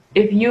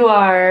 if you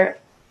are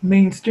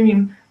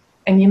mainstream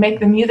and you make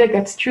the music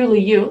that's truly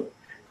you,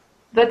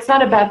 that's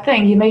not a bad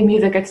thing. You made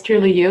music that's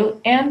truly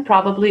you, and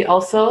probably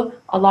also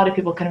a lot of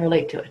people can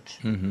relate to it.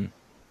 Mm-hmm.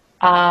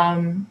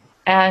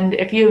 And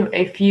if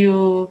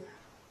you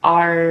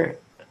are,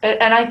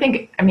 and I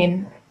think, I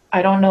mean,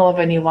 I don't know of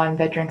anyone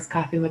that drinks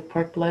coffee with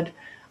pork blood.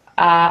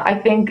 I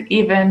think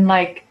even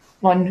like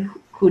one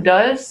who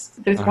does,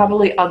 there's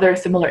probably other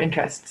similar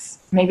interests.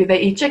 Maybe they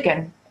eat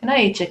chicken, and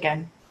I eat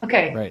chicken.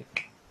 Okay, Right.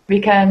 we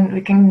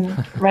can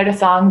write a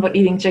song about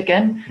eating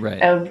chicken.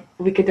 Right. And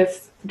we could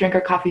just drink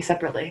our coffee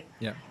separately.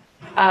 Yeah.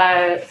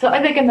 So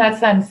I think in that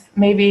sense,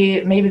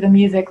 maybe the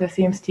music that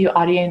seems to you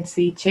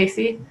audience-y,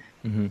 chasey,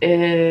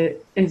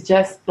 is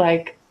just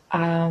like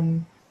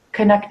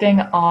connecting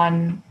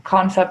on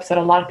concepts that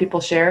a lot of people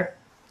share.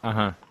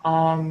 I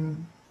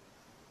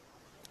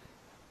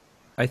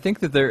think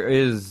that there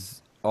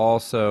is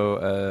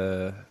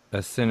also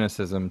a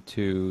cynicism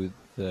to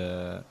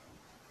the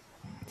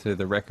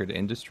record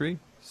industry.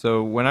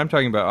 So when I'm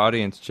talking about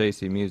audience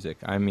chasey music,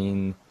 I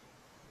mean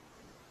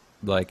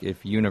like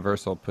if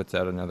Universal puts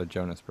out another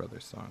Jonas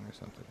Brothers song or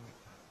something like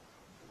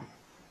that.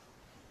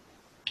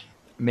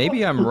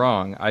 Maybe I'm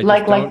wrong. I just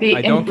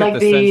I don't get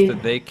the sense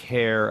that they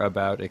care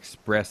about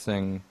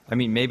expressing. I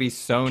mean, maybe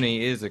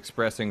Sony is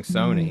expressing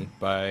Sony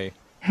by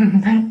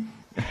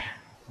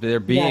they're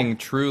being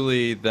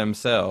truly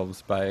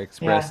themselves by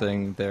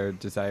expressing their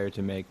desire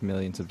to make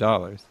millions of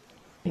dollars.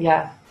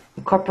 Yeah,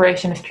 the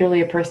corporation is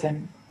truly a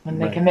person when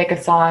they can make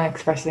a song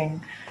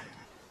expressing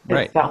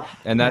itself.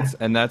 And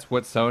that's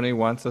what Sony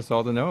wants us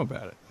all to know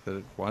about it. That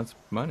it wants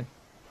money.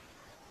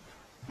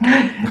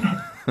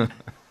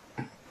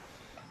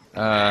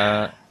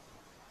 I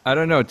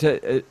don't know.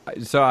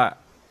 So I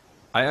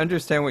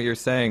understand what you're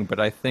saying, but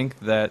I think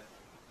that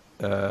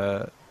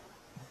the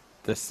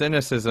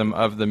cynicism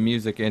of the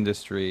music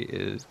industry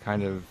is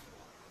kind of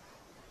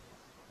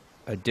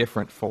a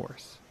different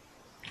force.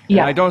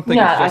 Yeah, and I don't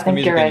think it's just the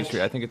music right.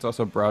 industry. I think it's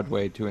also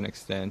Broadway to an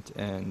extent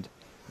and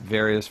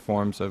various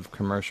forms of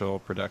commercial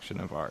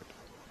production of art.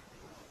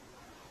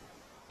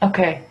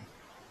 Okay.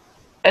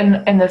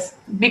 And this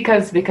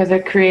because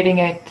they're creating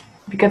it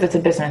because it's a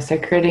business. They're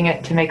creating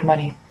it to make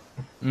money.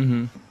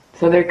 Mm-hmm.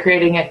 So they're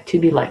creating it to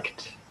be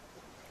liked.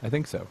 I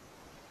think so.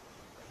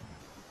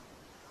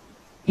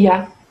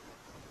 Yeah.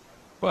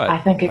 But I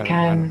think it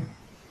can.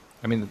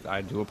 I mean,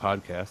 I do a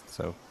podcast,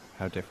 so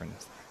how different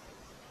is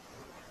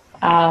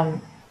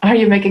Are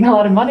you making a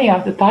lot of money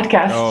off the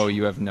podcast? that? Oh,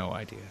 you have no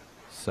idea.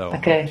 So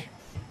Okay.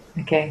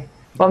 much. Okay.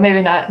 Well,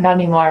 maybe not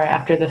anymore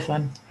after this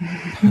one.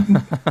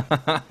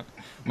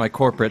 My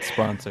corporate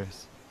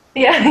sponsors.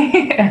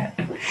 Yeah.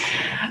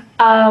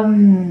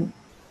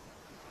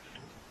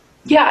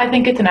 Yeah, I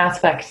think it's an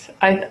aspect.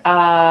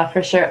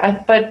 For sure.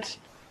 But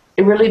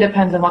it really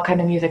depends on what kind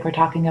of music we're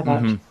talking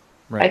about. Mm-hmm.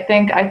 Right.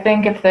 I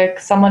think if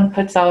someone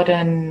puts out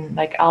an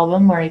like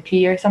album or EP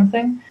or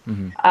something,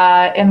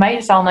 it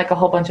might sound like a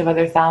whole bunch of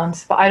other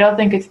sounds, but I don't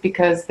think it's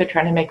because they're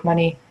trying to make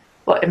money.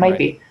 Well, it might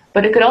be,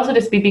 but it could also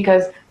just be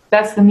because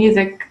that's the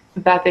music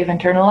that they've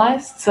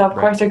internalized. So of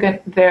course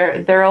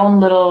their own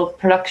little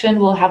production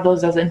will have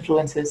those as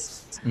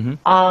influences.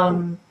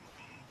 Mm-hmm.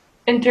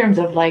 In terms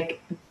of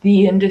like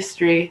the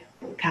industry,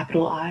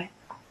 capital I,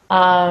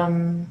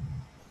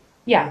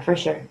 yeah, for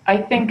sure. I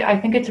think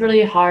it's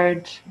really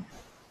hard.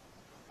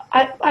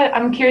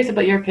 I'm curious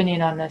about your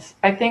opinion on this.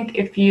 I think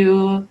if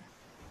you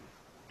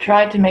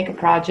try to make a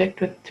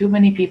project with too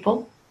many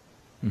people,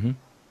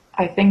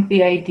 I think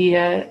the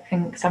idea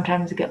can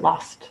sometimes get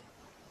lost.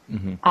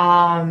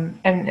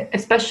 And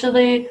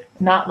especially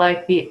not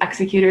like the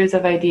executors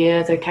of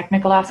ideas or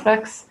technical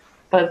aspects,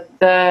 but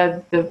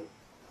the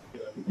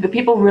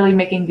people really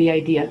making the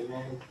idea.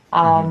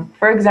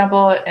 For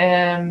example,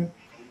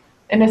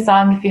 in a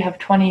song, if you have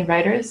 20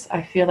 writers,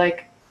 I feel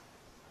like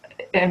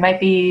it might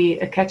be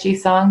a catchy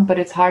song, but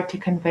it's hard to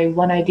convey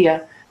one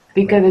idea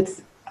because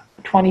it's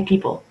 20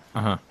 people.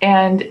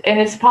 And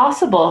it's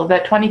possible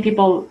that 20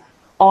 people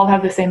all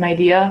have the same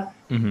idea,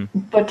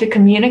 but to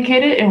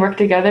communicate it and work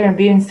together and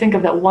be in sync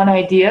of that one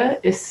idea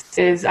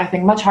is I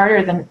think much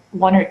harder than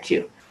one or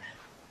two.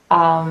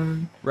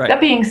 That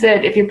being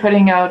said, if you're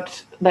putting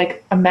out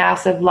like a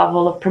massive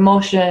level of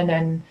promotion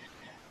and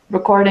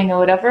recording or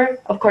whatever,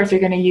 of course you're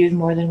going to use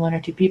more than one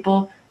or two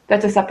people.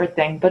 That's a separate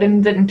thing. But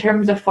in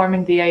terms of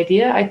forming the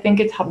idea, I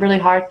think it's really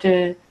hard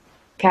to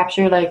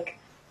capture like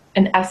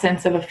an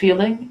essence of a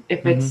feeling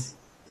if it's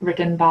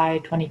written by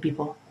 20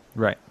 people.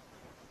 Right.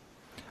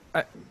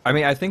 I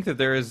mean, I think that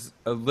there is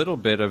a little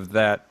bit of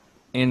that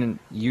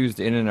used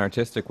in an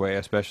artistic way,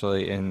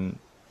 especially in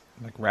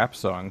like rap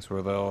songs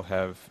where they'll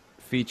have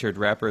featured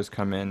rappers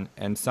come in,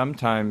 and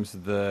sometimes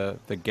the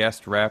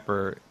guest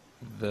rapper,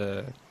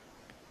 the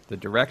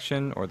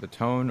direction or the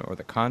tone or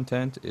the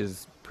content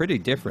is pretty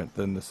different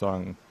than the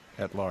song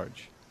at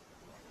large.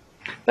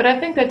 But I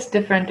think that's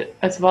different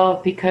as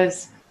well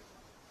because,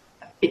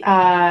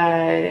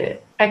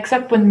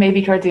 except when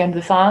maybe towards the end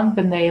of the song,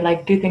 then they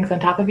like do things on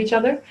top of each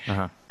other.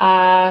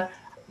 Uh-huh.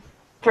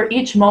 For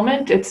each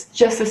moment, it's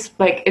just this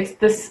like it's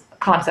this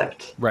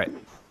concept, Right.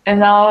 and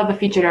now the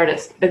featured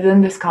artist is in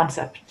this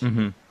concept.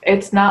 Mm-hmm.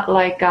 It's not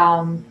like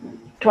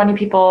 20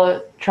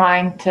 people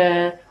trying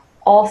to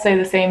all say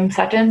the same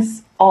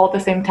sentence all at the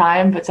same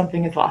time, but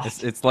something is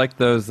lost. It's like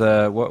those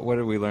what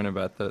did we learn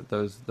about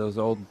those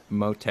old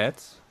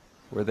motets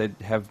where they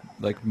have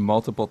like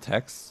multiple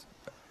texts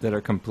that are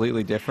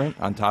completely different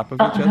on top of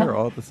each other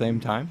all at the same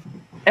time?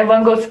 And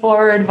one goes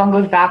forward, one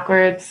goes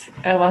backwards,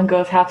 and one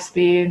goes half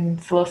speed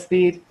and slow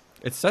speed.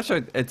 It's such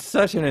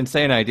an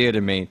insane idea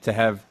to me to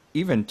have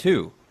even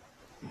two.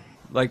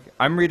 Like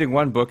I'm reading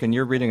one book and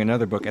you're reading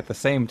another book at the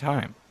same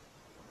time.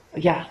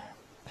 Yeah,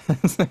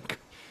 It's like,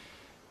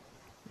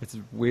 it's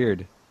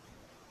weird.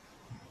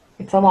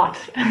 it's a lot.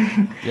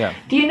 Yeah.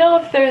 Do you know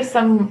if there's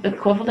some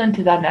equivalent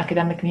to that in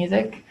academic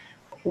music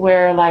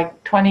where like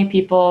 20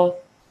 people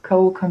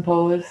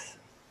co-compose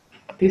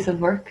a piece of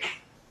work?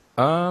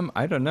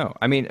 I don't know.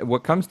 I mean,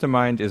 what comes to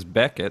mind is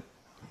Beckett.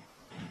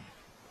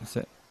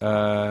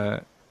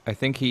 I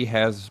think he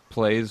has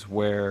plays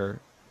where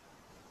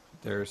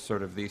there's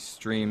sort of these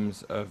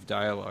streams of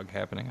dialogue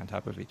happening on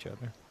top of each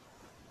other.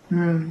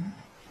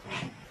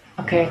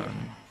 Okay.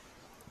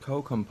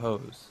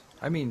 Co-compose.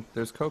 I mean,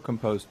 there's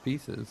co-composed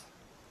pieces.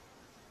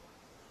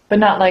 But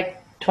not like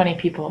 20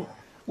 people.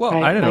 Well,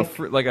 right? I don't know,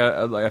 Like,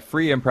 like a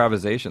free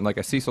improvisation, like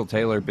a Cecil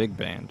Taylor big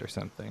band or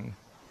something.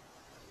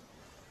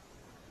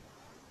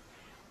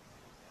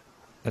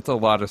 That's a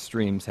lot of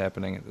streams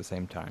happening at the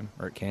same time,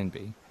 or it can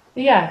be.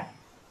 yeah.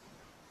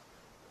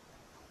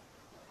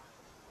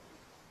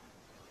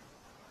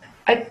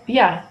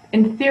 Yeah,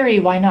 in theory,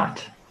 why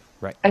not?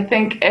 Right. I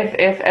think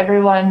if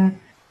everyone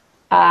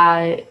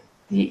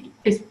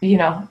is,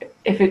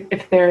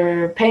 if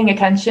they're paying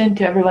attention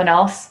to everyone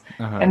else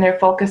and they're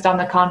focused on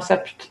the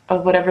concept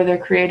of whatever they're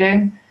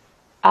creating,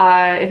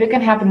 if it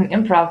can happen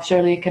in improv,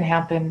 surely it can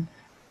happen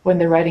when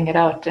they're writing it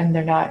out and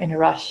they're not in a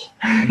rush.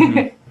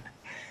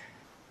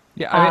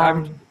 Yeah, I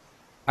mean,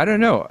 I don't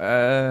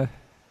know.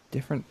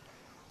 Different.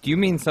 Do you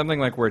mean something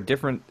like where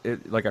different,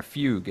 like a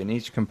fugue, and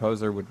each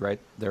composer would write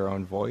their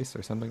own voice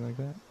or something like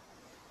that?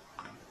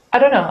 I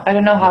don't know. I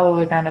don't know how it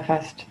would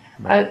manifest.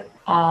 Right.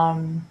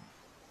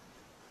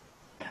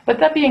 But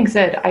that being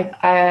said,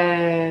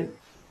 I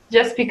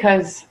just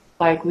because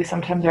like we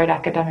sometimes write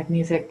academic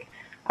music,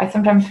 I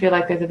sometimes feel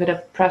like there's a bit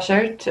of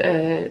pressure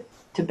to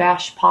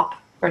bash pop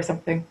or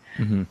something.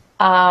 Mm-hmm.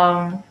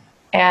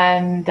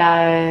 And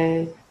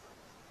I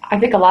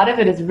think a lot of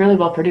it is really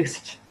well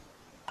produced.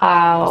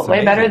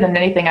 Way better than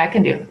anything I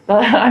can do.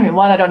 I mean,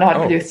 one, I don't know how to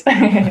produce,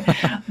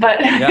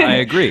 but Yeah, I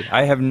agree.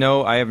 I have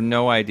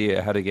no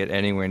idea how to get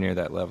anywhere near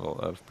that level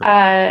of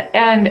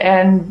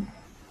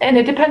and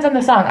it depends on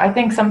the song. I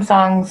think some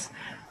songs,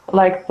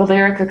 like the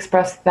lyrics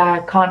express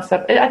that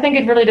concept. I think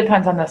it really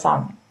depends on the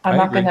song. I'm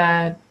not agree.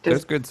 gonna There's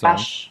just good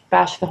songs.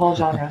 bash the whole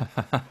genre.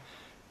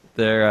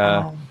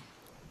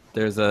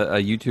 There's a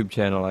YouTube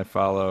channel I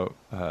follow.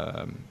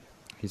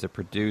 He's a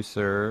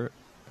producer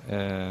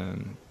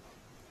and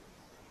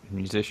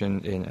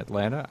musician in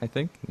Atlanta, I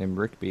think, named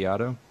Rick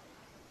Beato.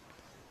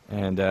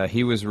 And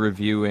he was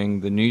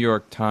reviewing the New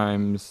York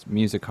Times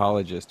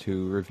musicologist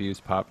who reviews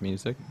pop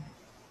music.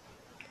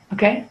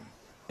 Okay.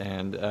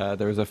 And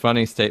there was a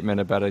funny statement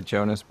about a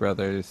Jonas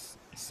Brothers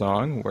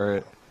song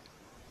where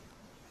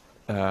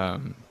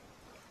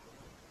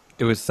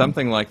it was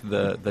something like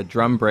the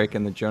drum break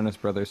in the Jonas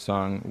Brothers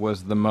song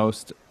was the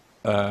most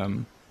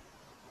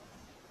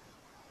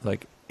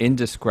like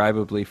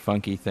indescribably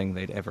funky thing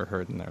they'd ever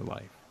heard in their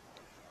life.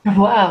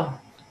 Wow.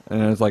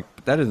 And I was like,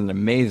 that is an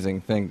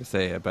amazing thing to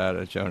say about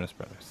a Jonas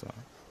Brothers song.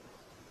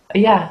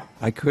 Yeah.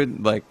 I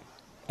couldn't like,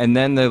 and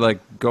then they like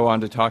go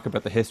on to talk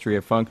about the history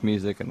of funk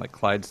music and like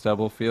Clyde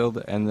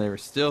Stubblefield, and they were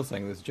still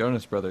saying this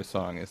Jonas Brothers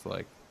song is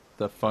like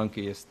the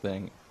funkiest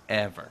thing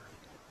ever.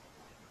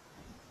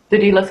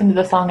 Did you listen to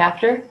the song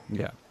after?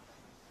 Yeah.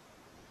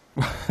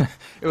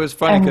 It was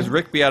funny because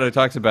Rick Beato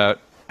talks about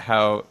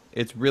how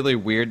it's really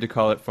weird to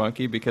call it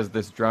funky because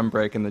this drum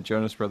break in the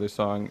Jonas Brothers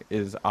song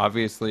is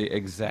obviously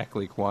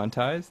exactly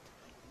quantized.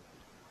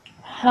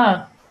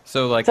 Huh.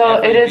 So like, So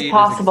every it is beat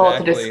possible to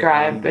exactly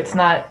describe. on- It's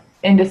not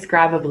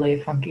indescribably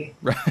funky.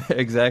 Right,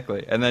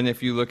 exactly. And then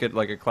if you look at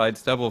like a Clyde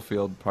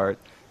Stubblefield part,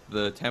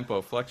 the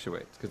tempo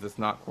fluctuates because it's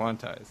not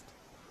quantized.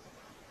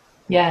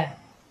 Yeah.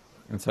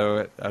 And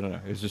so I don't know.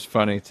 It's just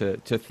funny to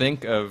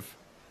think of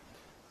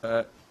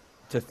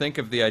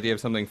the idea of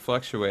something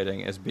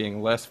fluctuating as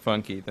being less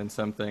funky than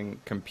something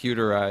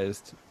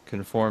computerized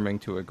conforming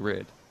to a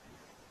grid.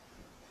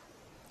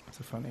 It's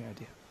a funny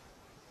idea.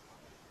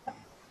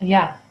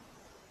 Yeah.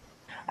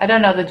 I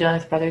don't know the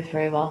Jonas Brothers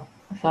very well,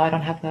 so I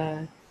don't have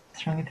a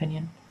strong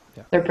opinion.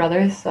 Yeah. They're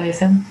brothers, I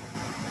assume?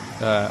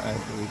 I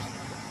believe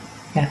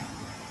so. Yeah.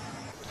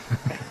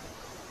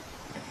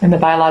 In the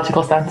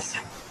biological sense.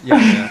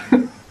 Yeah.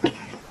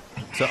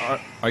 So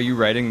are you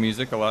writing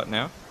music a lot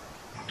now?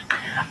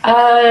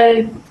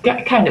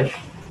 Kind of.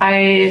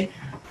 I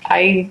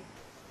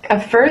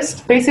at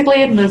first,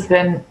 basically in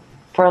Lisbon,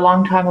 for a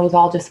long time, it was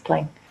all just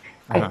playing.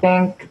 I Uh-huh.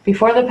 think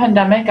before the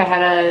pandemic, I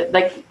had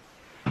like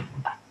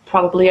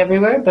probably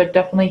everywhere, but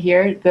definitely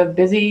here. The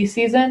busy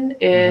season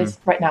Mm-hmm. is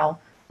right now,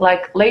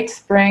 like late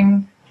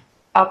spring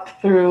up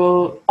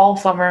through all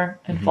summer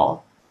and Mm-hmm.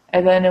 fall.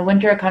 And then in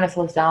winter, it kind of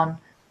slows down.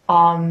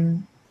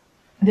 Um,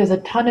 there's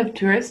a ton of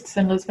tourists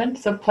in Lisbon,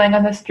 so playing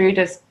on the street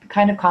is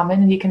kind of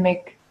common, and you can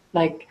make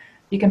like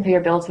you can pay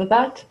your bills with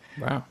that.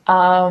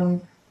 Wow.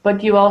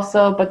 But you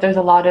also, but there's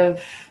a lot of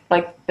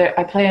like there.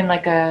 I play in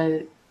like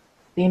the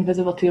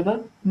Invisible Tuba.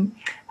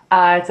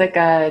 It's like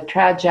a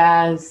trad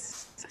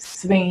jazz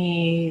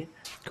swingy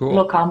Cool.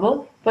 little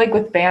combo, like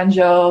with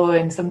banjo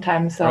and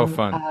sometimes Oh, some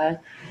fun.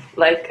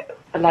 like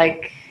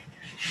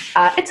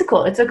it's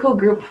a cool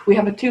group. We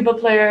have a tuba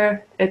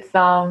player. It's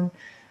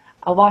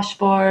a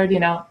washboard,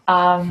 and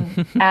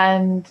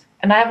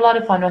I have a lot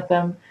of fun with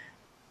them.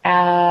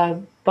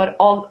 But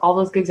all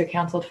those gigs are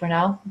canceled for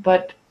now.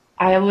 But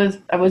I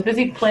was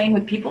busy playing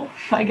with people,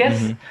 I guess.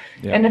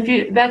 Mm-hmm. Yeah. And if you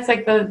that's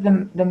like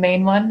the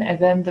main one, and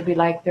then there'll be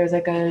like there's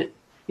like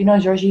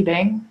Jorge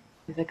Bang,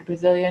 he's like a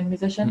Brazilian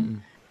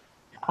musician,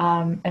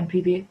 Mm-mm. and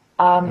PB.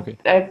 Okay.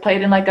 I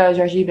played in like a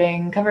Jorge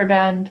Bang cover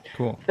band.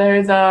 Cool.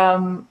 There's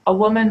a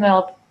woman that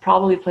I'll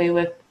probably play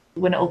with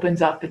when it opens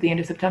up at the end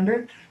of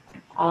September,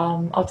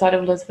 outside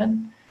of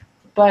Lisbon.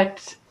 But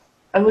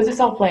I was just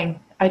all playing.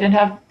 I didn't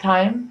have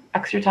time,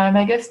 extra time,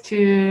 I guess,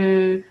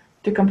 to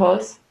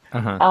compose.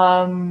 Uh-huh.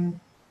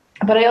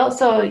 But I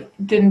also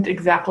didn't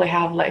exactly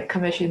have like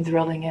commissions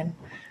rolling in.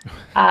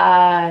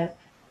 Uh,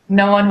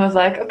 no one was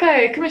like,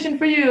 okay, commission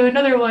for you,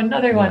 another one,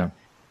 another Yeah. one.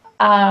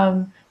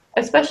 Um,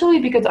 Especially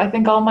because I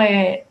think all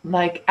my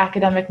like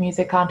academic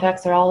music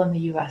contacts are all in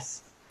the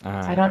US. So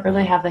I don't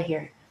really Uh-huh. have that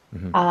here.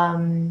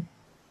 Mm-hmm.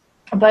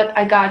 But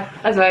I got,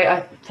 as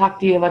I talked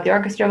to you about the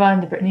orchestra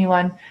one, the Brittany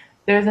one,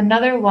 there's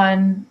another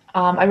one.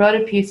 I wrote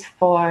a piece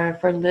for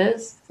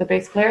Liz, the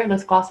bass player,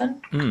 Liz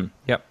Clausen,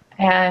 Yep.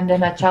 and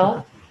then a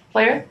cello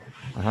player.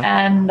 Uh-huh.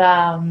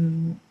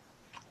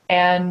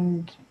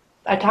 And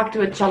I talked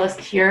to a cellist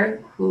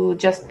here who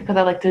just because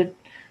I like to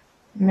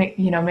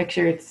make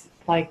sure it's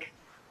like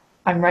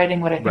I'm writing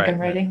what I think Right, I'm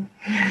right. writing.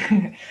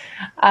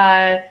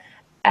 uh,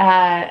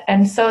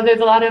 and so there's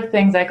a lot of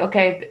things like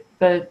okay,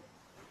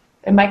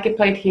 it might get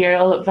played here.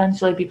 It'll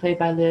eventually be played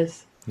by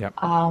Liz. Yep.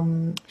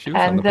 She was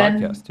on And the then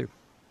podcast too.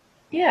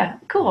 yeah,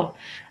 cool.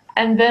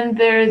 And then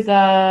there's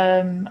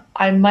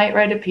I might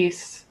write a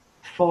piece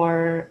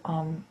for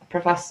a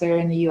professor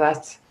in the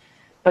U.S.,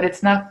 but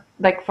it's not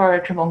like for a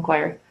trombone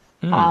choir.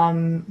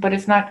 Mm. But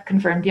it's not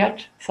confirmed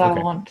yet, so I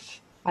Okay. won't.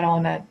 I don't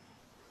want to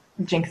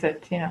jinx it.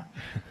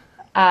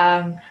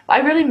 I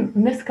really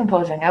miss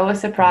composing. I was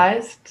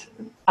surprised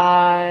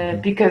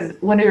Mm-hmm. because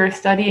when we were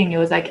studying, it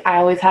was like I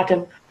always had to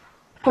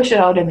push it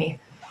out of me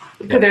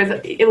because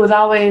Yep. it was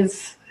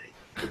always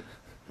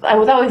I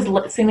was always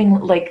seeming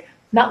like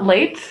not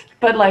late,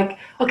 but like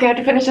okay, I have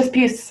to finish this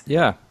piece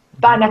Yeah.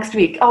 by next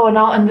week. Oh, and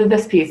I'll end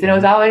this piece, and it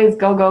was Mm-hmm. always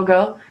go go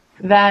go.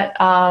 That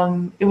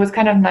it was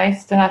kind of nice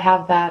to not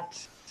have that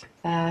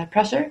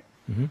pressure.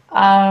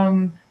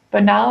 Mm-hmm.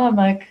 But now I'm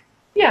like,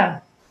 yeah,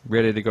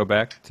 Ready to go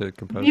back to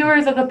composing?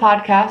 viewers of the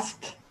podcast.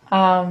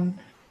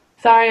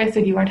 Sorry, I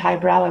said you weren't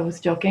highbrow. I was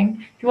joking.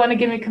 If you want to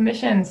give me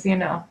commissions,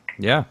 Yeah.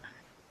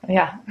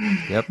 yeah.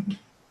 Yep.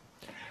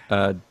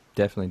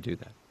 Definitely do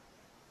that.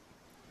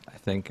 I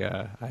think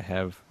I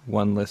have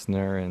one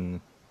listener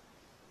in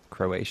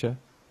Croatia.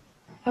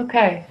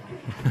 Okay.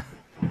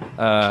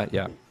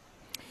 Yeah.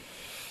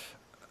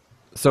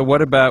 So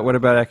what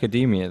about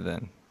academia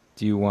then?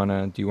 Do you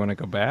wanna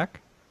go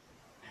back?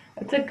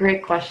 That's a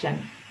great question.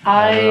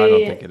 I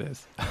don't think I it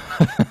is.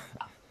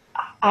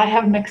 I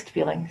have mixed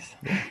feelings.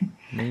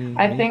 Me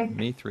I me think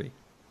me three.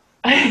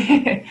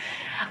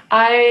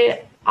 I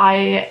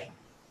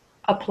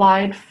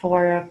applied for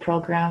a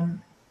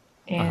program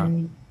Uh-huh.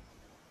 in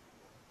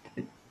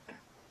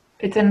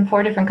it's in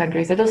 4 different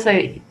countries. It'll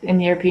say in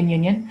the European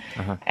Union.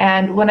 Uh-huh.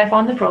 And when I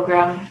found the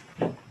program,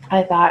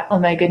 I thought, oh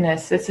my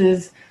goodness, this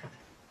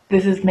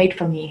is made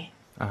for me.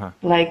 Uh-huh.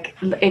 Like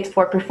it's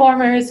for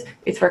performers,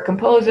 it's for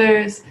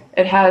composers.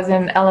 It has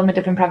an element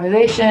of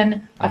improvisation,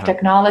 of Uh-huh.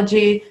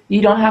 technology.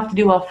 You don't have to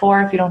do all four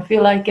if you don't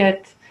feel like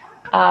it.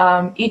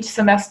 Each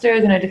semester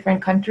is in a different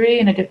country,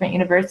 in a different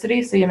university,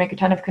 so you make a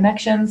ton of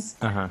connections.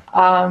 Uh-huh.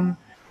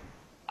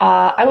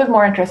 I was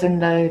more interested in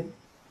the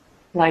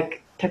like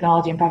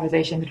technology,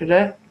 improvisation,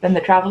 than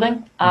the traveling.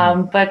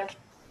 Mm-hmm.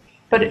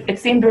 But it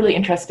seemed really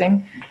interesting,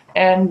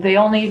 and they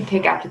only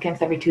take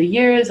applicants every 2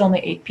 years, only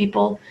 8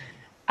 people.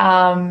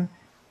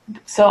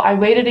 So I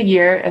waited a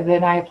year and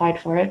then I applied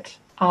for it.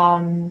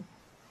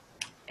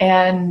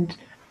 And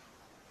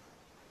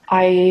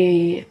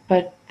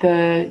but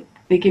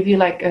they give you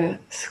like a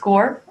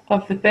score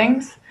of the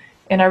things,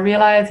 and I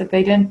realized that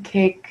they didn't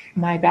take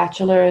my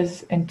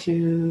bachelor's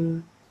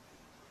into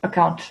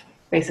account,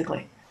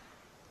 basically.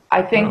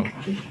 I Oh. think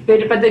they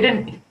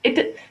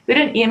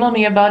didn't email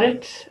me about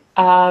it.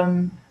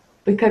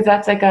 because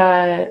that's like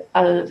a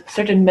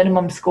certain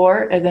minimum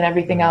score, and then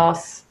everything Mhm.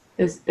 else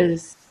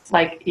is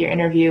like your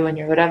interview and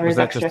your whatever Was is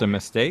that just extra. a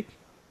mistake?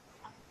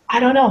 I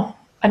don't know,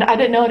 and I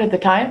didn't know it at the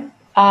time,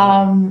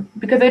 Oh.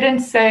 because they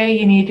didn't say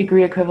you need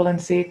degree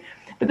equivalency.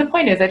 But the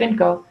point is, I didn't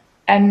go,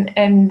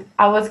 and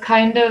I was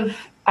kind of,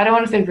 I don't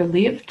want to say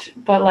relieved,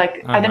 but like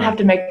I didn't Uh-huh. have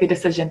to make the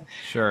decision,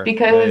 Sure. Yeah,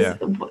 because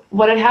yeah.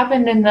 what had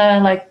happened in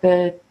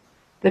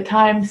the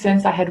time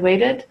since I had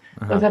waited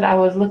was Uh-huh. that I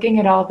was looking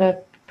at all the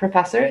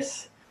professors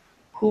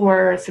who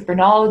were super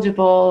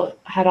knowledgeable,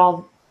 had all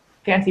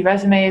fancy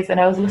resumes, and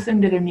I was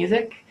listening to their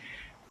music.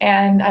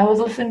 And I was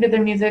listening to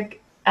their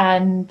music,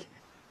 and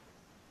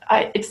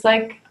it's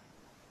like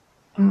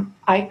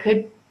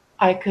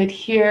I could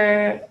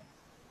hear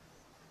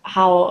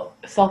how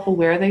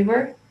self-aware they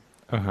were,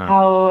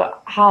 Uh-huh.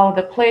 how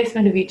the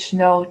placement of each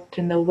note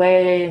and the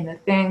way and the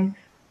thing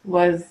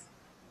was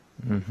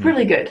Mm-hmm.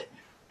 really good.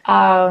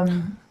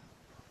 Um,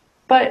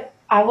 but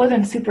I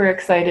wasn't super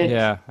excited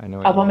Yeah, I know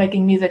what you about mean.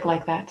 making music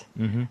like that.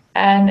 Mm-hmm.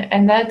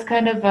 And that's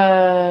kind of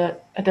a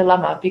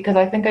dilemma, because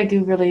I think I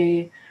do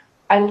really,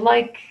 I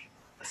like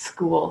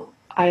school.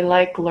 I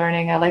like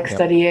learning. I like Yep.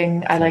 studying.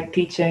 I Same. like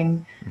teaching.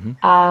 Mm-hmm.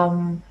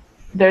 Um,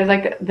 there's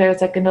like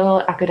a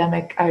little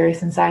academic iris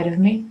inside of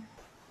me.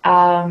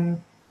 Um,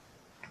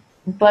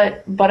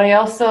 but I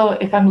also,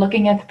 if I'm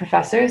looking at the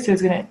professors who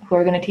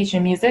are gonna teach me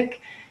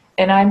music,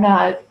 and I'm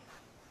not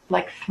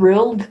like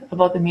thrilled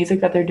about the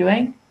music that they're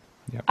doing,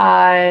 Yep.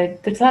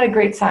 that's not a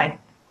great sign.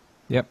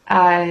 Yep.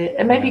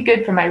 It might be Yeah.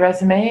 good for my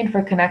resume and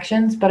for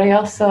connections, but I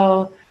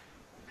also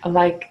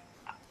like,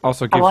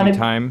 Also I gives you want to,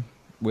 time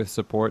with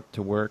support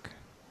to work.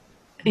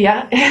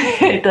 yeah,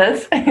 it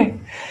does.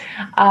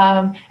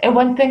 And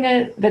one thing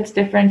that's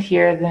different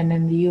here than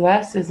in the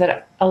US is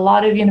that a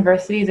lot of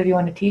universities, if you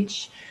want to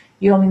teach,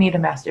 you only need a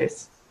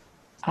master's.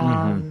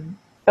 Mm-hmm.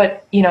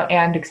 But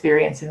and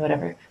experience and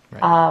whatever.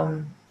 Right.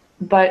 Um,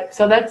 but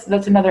so that's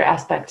another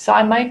aspect. So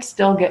I might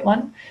still get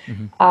one,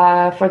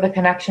 Mm-hmm. for the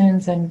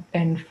connections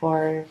and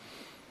for,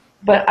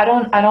 but I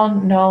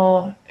don't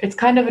know. It's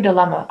kind of a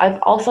dilemma. I've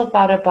also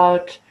thought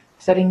about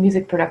studying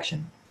music production.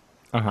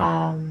 Uh-huh.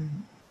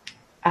 Um,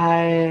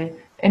 I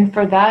and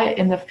for that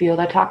in the field,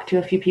 I talked to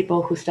a few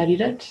people who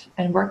studied it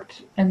and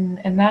worked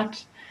in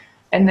that,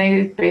 and they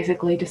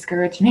basically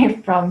discouraged me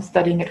from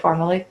studying it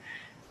formally.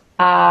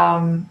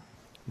 Um,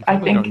 You I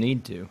probably don't think,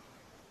 need to.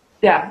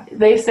 yeah,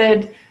 they said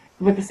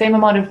with the same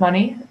amount of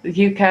money,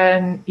 you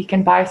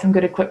can buy some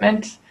good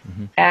equipment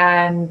Mm-hmm.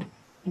 and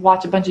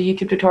watch a bunch of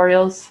YouTube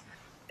tutorials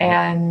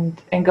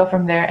Yep. and go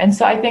from there. And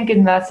so I think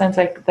in that sense,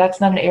 like that's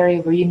not an area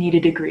where you need a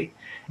degree.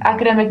 Mm-hmm.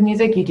 Academic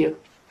music, you do,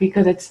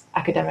 because it's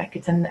academic.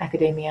 It's in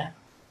academia,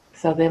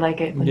 so they like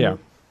it when Yeah.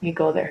 you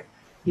go there.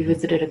 You Mm-hmm.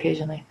 visit it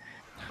occasionally.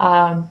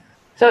 Um,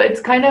 so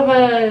it's kind of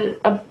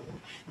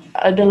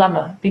a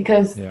dilemma,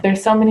 because Yeah.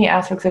 there's so many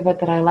aspects of it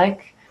that I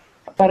like,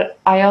 but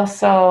I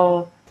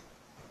also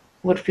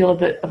would feel a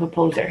bit of a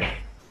poser.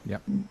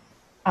 Yep.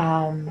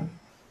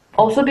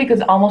 Also,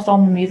 because almost all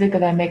the music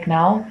that I make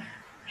now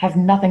has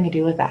nothing to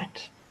do with that.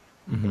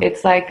 Mm-hmm.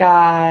 It's like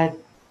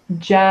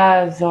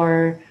jazz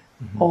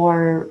Mm-hmm.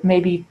 or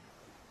maybe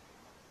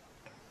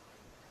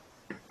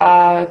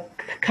uh,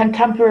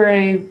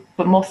 contemporary,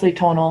 but mostly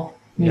tonal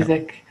Yep.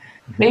 music.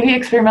 Mm-hmm. Maybe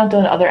experimental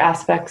in other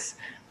aspects,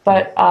 Yep.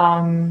 but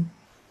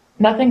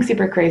nothing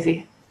super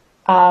crazy.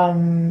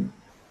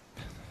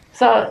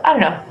 So I don't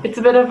know. It's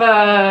a bit of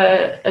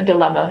a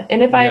dilemma. Yeah.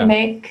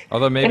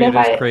 Although And maybe it if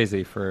is I,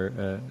 crazy for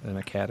an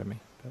academy.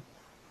 But,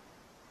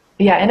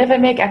 yeah, and if I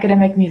make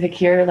academic music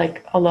here,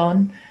 like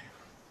alone,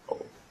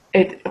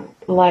 it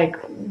like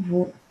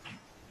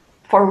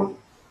for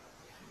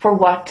for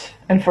what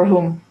and for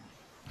whom?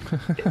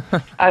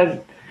 I,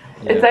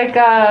 it's yeah. like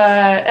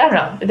I don't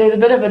know. There's a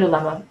bit of a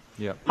dilemma.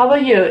 Yep. How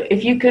about you?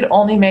 If you could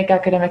only make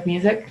academic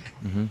music,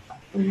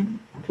 Mm-hmm.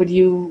 would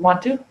you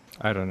want to?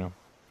 I don't know.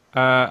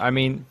 I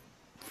mean,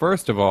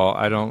 first of all,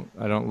 I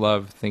don't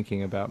love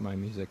thinking about my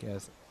music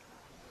as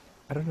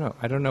I don't know.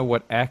 I don't know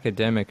what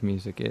academic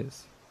music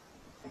is.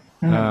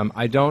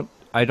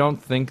 I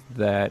don't think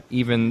that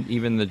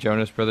even the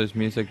Jonas Brothers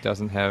music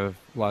doesn't have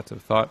lots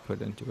of thought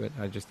put into it.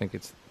 I just think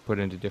it's put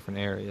into different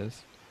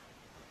areas.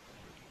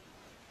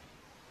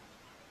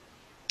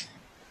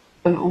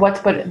 What's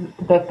put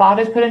the thought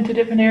is put into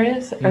different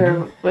areas, Hmm.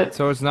 or what?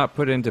 So it's not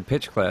put into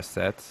pitch class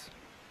sets.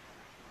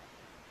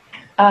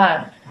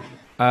 Uh,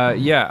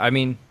 Yeah, I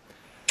mean,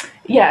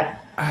 yeah,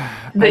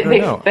 I they don't they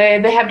know. they,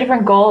 they have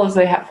different goals.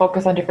 They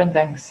focus on different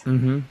things.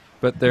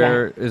 But Yeah,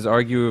 there is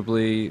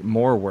arguably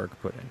more work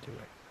put into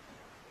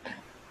it.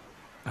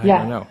 I don't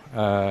yeah,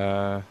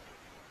 know.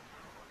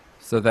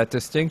 So that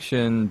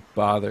distinction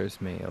bothers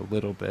me a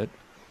little bit,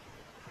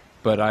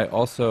 but I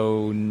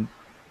also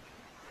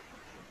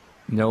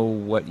know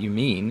what you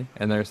mean.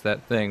 And there's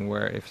that thing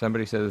where if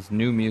somebody says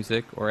new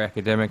music or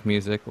academic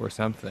music or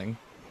something,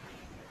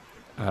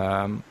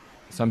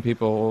 some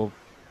people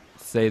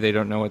say they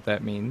don't know what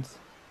that means.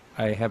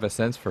 I have a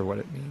sense for what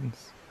it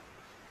means,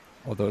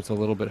 although it's a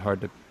little bit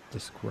hard to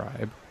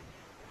describe.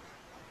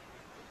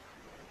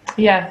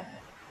 yeah.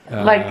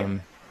 Like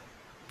Um,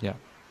 yeah.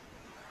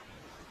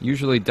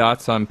 Usually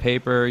dots on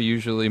paper.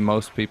 Usually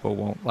most people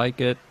won't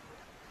like it.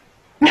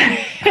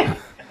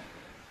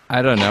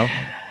 I don't know.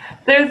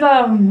 There's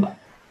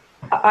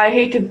I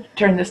hate to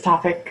turn this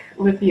topic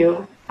with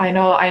you. I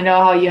know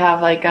how you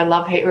have like a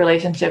love-hate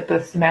relationship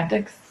with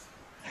semantics.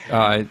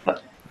 I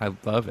But I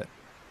love it.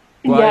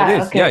 Well, yeah,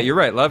 it is. okay. Yeah, you're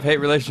right. Love-hate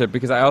relationship,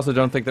 because I also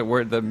don't think that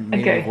the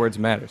meaning Okay. of words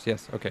matters.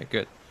 Yes. Okay,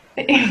 good.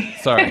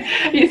 Sorry.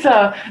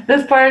 So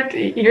this part,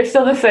 you're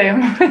still the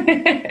same.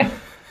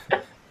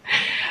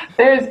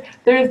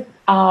 There's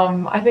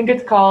I think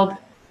it's called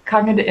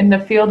cognitive in the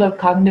field of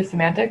cognitive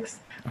semantics.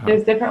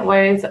 There's different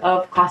ways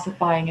of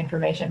classifying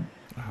information,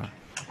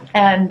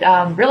 and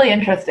really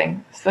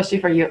interesting, especially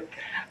for you.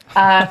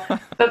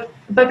 But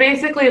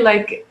basically,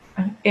 like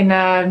in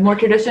a more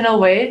traditional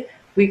way,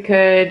 we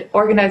could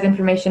organize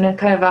information in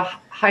kind of a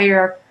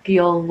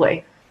hierarchical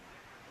way.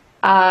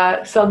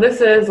 So this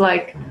is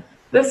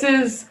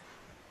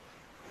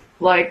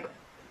like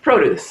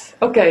produce.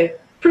 Okay,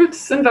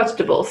 fruits and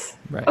vegetables.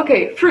 Right.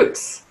 Okay,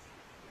 fruits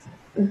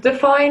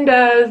defined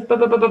as blah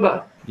blah blah blah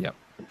blah. Yep.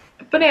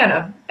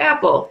 Banana,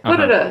 apple, da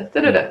da da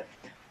da da da.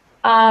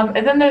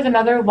 And then there's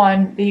another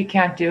one that you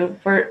can't do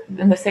for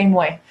in the same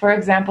way. For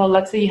example,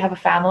 let's say you have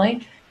a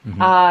family,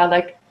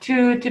 like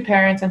two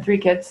parents and three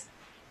kids,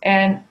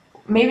 and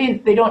maybe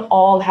they don't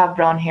all have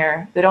brown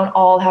hair. They don't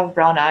all have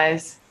brown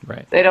eyes.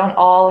 Right. They don't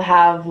all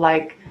have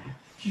like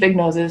big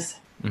noses.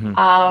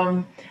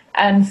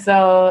 And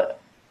so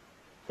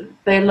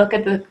they look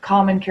at the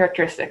common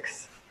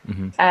characteristics.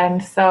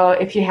 And so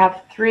if you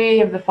have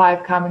 3 of the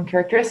 5 common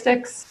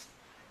characteristics,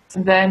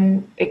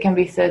 then it can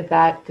be said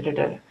that da, da,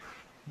 da.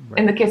 Right.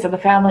 In the case of the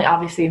family,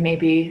 obviously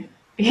maybe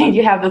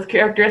you have those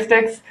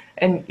characteristics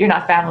and you're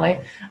not family.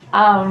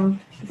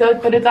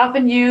 But it's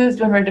often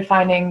used when we're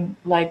defining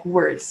like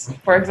words.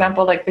 For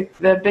example, like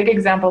the big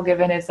example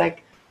given is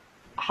like,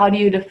 how do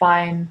you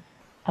define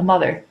a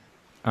mother?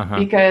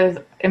 Because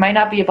it might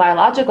not be a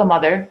biological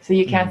mother, so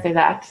you can't say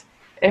that.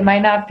 It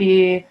might not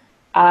be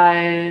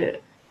a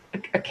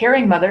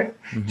caring mother,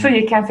 so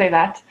you can't say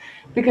that,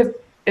 because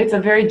it's a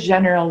very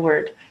general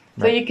word.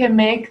 So you can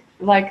make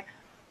like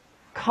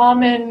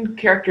common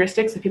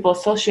characteristics that people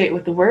associate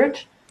with the word.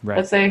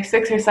 Let's say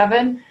 6 or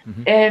 7,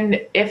 and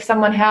if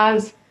someone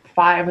has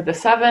 5 of the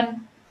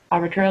 7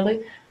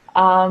 arbitrarily,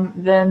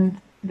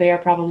 then they are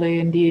probably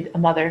indeed a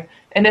mother.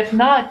 And if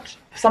not,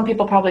 some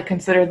people probably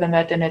consider them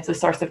it, and it's a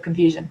source of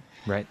confusion.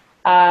 Right.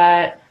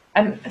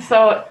 And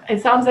so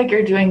it sounds like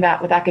you're doing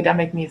that with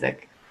academic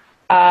music.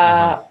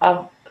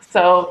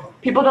 So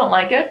people don't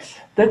like it.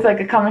 That's like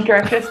a common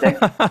characteristic.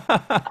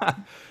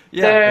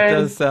 Yeah, it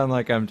does sound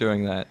like I'm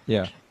doing that.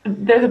 Yeah.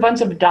 There's a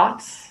bunch of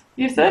dots,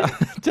 you said?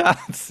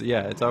 Dots.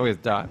 Yeah, it's always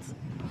dots.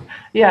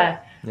 Yeah.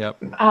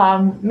 Yep.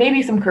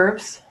 Maybe some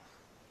curves.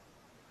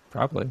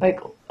 Probably. Like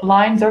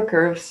lines or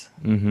curves.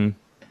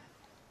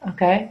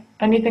 Okay.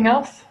 Anything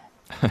else?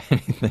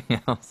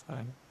 Anything else?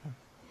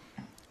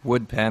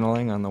 Wood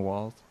paneling on the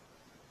walls.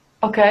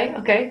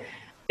 Okay.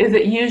 Is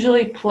it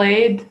usually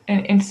played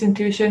in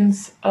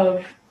institutions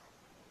of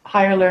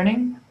higher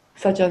learning,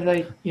 such as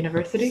a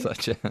university?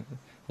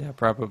 Yeah,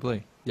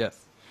 probably.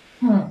 Yes.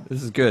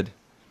 This is good.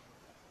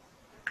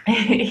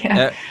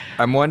 Yeah.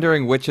 I'm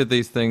wondering which of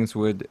these things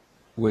would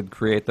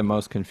create the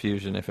most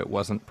confusion if it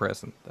wasn't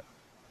present, though.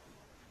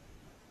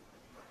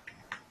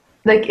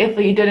 Like if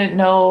you didn't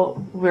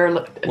know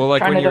Well, like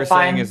trying when to you were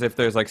define... saying is if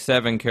there's like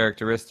 7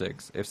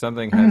 characteristics, if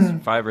something has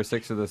 5 or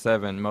 6 of the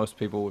 7, most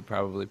people would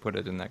probably put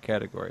it in that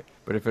category.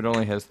 But if it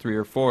only has 3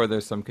 or 4,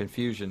 there's some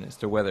confusion as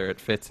to whether it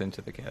fits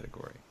into the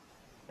category.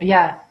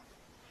 Yeah.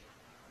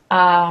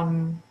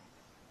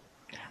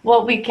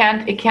 Well, it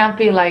can't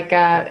be like,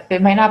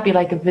 it might not be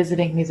like a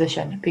visiting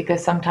musician,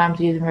 because sometimes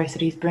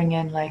universities bring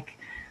in like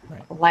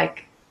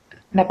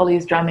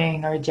Nepalese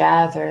drumming or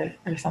jazz or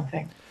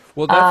something.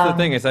 Well, that's the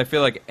thing, is I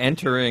feel like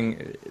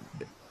entering,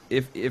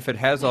 if it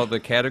has all the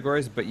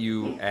categories, but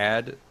you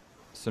add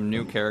some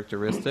new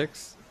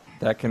characteristics,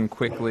 that can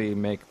quickly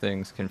make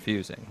things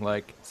confusing.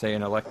 Like, say,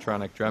 an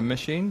electronic drum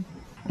machine,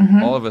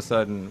 all of a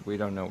sudden, we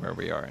don't know where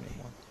we are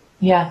anymore.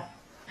 Yeah.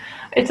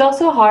 It's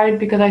also hard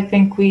because I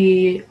think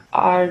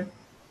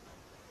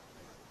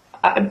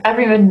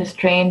everyone is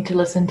trained to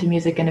listen to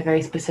music in a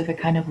very specific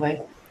kind of way.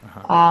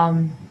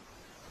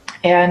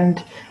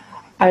 And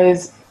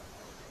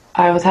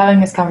I was having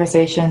this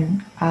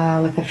conversation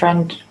with a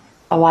friend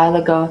a while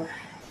ago,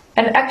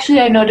 and actually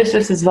I noticed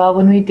this as well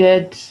when we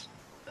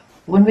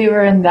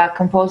were in that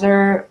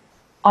composer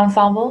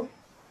ensemble.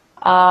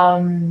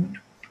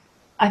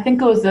 I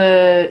think it was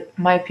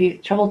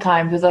Troubled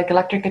Times. It was like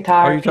electric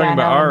guitar. Are you talking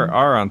about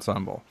our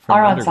ensemble? From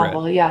our undergrad?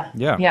 ensemble, yeah.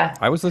 Yeah.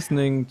 I was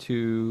listening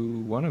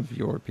to one of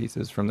your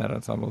pieces from that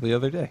ensemble the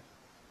other day.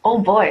 Oh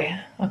boy.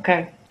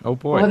 Okay. Oh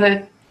boy. Was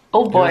it?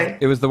 Oh boy.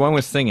 It was the one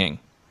with singing.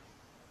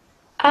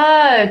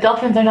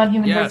 Dolphins are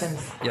non-human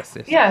persons. Yes.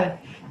 Yeah.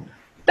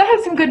 That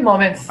had some good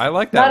moments. I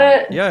like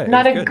that.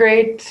 Not a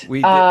great.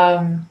 We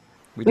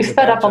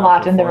sped up a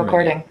lot in the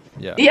recording.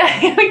 Yeah.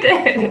 Yeah, we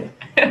did.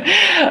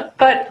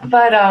 but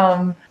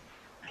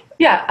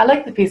yeah, I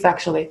like the piece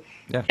actually.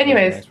 Yeah.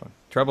 Anyways, nice one.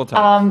 Troubled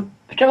Times.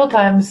 several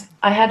times.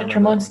 I had I a remember that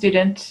trombone one.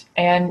 student,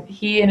 and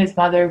he and his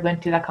mother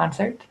went to that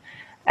concert.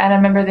 And I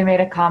remember they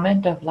made a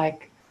comment of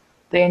like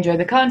they enjoyed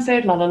the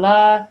concert, la la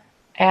la,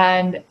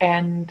 and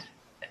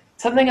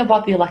something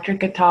about the electric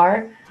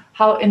guitar,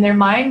 how in their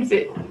minds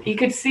you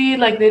could see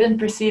like they didn't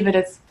perceive it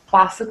as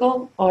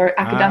classical or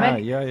Ah,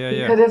 academic yeah, yeah,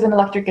 yeah. because there's an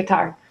electric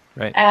guitar.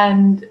 Right.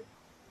 And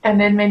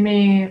and it made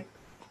me,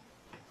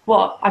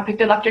 well, I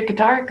picked electric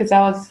guitar because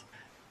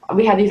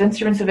we had these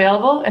instruments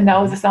available and that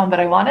was Hmm. the sound that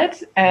I wanted.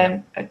 Yeah.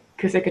 And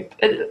because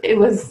it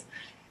was,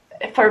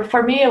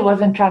 for me, it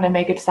wasn't trying to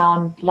make it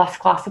sound less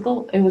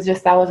classical. It was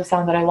just that was the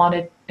sound that I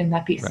wanted in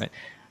that piece. Right.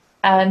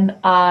 And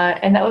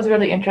that was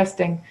really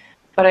interesting.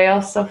 But I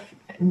also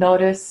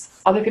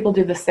notice other people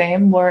do the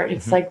same, where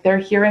it's Hmm. like they're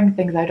hearing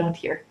things I don't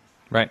hear.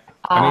 Right.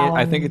 I mean,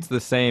 I think Um, it's the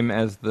same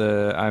as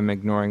the I'm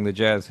ignoring the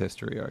jazz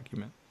history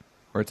argument,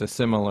 or it's a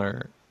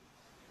similar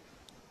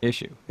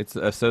issue. It's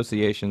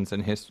associations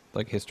and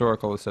like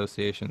historical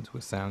associations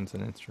with sounds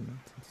and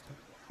instruments and stuff.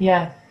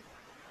 yeah.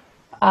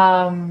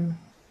 Um,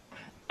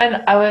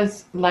 And I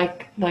was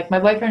like my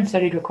boyfriend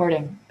studied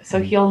recording, so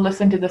Hmm. he'll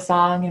listen to the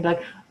song and be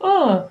like,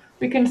 "Oh,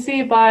 we can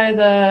see by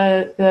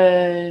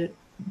the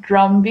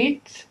drum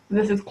beat,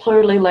 this is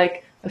clearly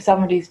like a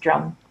 '70s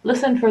drum.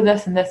 Listen for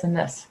this and this and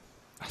this."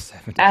 A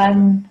 70s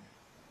drum.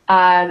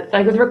 And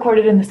like it was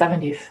recorded in the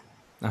 '70s.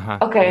 Uh huh.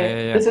 Yeah, Okay,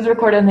 yeah, yeah. this is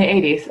recorded in the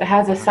 '80s. It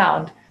has a Uh-huh.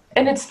 sound,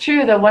 and it's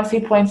true that once he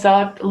points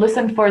out,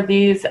 listen for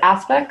these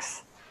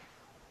aspects,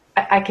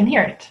 I can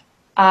hear it.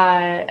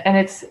 And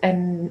it's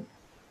and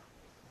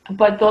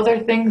But those are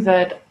things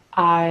that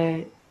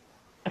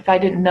if I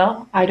didn't know,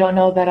 I don't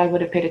know that I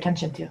would have paid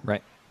attention to.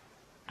 Right.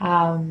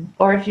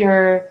 Or if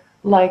you're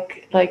like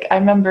I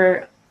remember,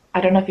 I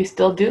don't know if you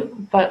still do,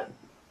 but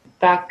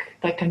back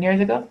like 10 years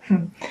ago,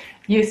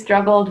 you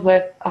struggled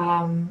with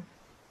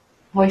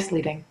voice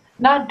leading,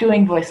 not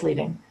doing voice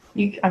leading.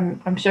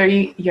 I'm sure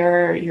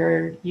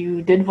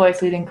you did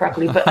voice leading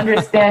correctly, but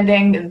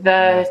understanding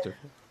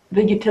Masterful.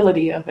 the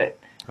utility of it.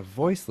 A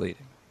voice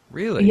leading.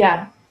 Really?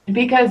 Yeah,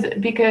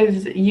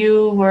 because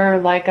you were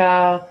like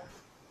a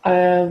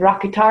rock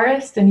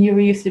guitarist and you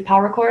were used to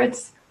power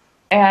chords,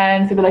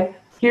 and so be like,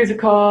 here's a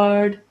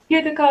chord,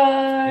 here's a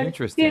chord, here's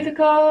Interesting. a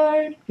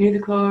chord, here's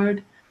a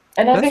chord,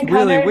 and I've That's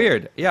really encountered,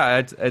 weird.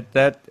 Yeah,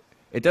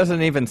 it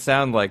doesn't even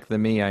sound like the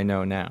me I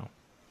know now.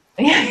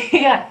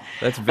 yeah,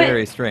 That's but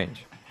very strange.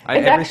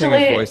 it's Everything is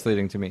actually voice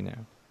leading to me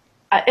now.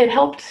 it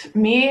helped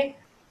me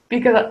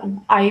because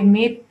I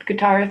meet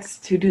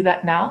guitarists who do that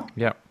now,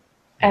 Yeah.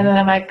 and then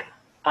I'm like,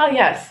 oh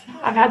yes,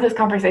 I've had this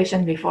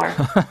conversation before.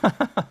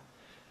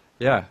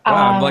 Yeah.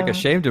 Wow, I'm like Um,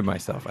 ashamed of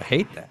myself. I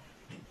hate that.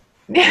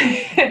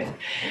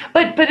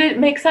 but it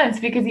makes sense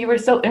because you were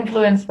so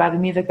influenced by the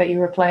music that you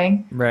were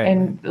playing Right, right.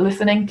 and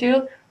listening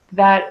to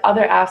that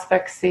other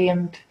aspects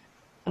seemed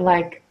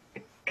like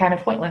kind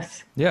of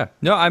pointless. Yeah.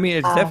 No, I mean,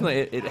 it's Um, definitely,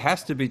 it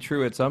has to be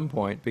true at some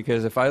point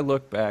because if I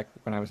look back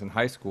when I was in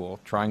high school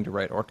trying to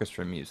write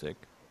orchestra music,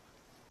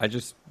 I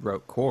just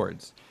wrote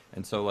chords.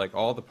 And so, like,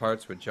 all the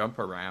parts would jump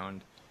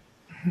around.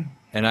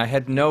 And I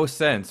had no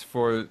sense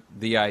for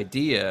the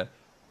idea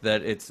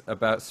that it's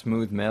about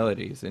smooth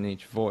melodies in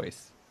each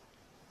voice.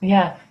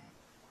 yeah.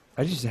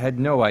 I just had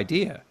no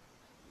idea.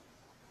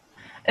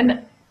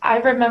 And I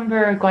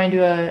remember going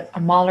to a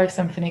Mahler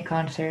symphony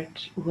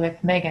concert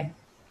with Megan,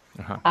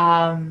 Uh-huh.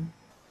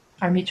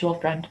 our mutual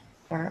friend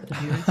for the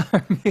viewers.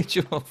 Our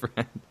mutual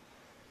friend.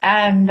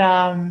 And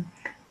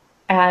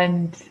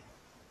and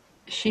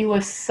she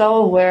was so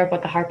aware of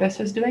what the harpist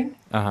was doing.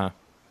 Uh-huh.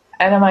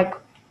 And I'm like,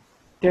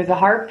 there's a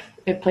harp.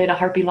 It played a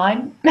harpy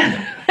line.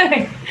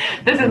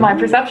 This is my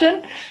perception.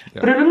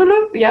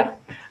 Yeah.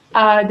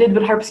 Yeah. Did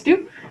what harps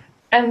do.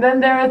 And then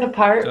there was a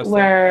part Just like that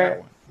where,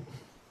 one.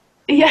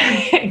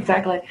 yeah,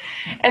 exactly.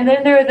 And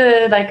then there was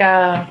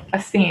a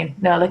scene,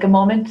 no, like a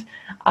moment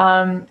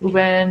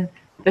when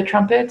the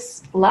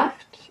trumpets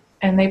left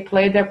and they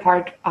played their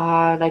part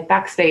like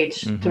backstage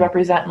to Mm-hmm.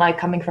 represent like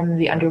coming from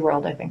the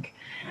underworld, I think.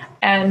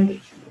 And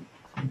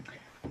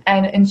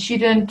and she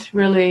didn't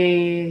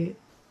really,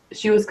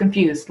 she was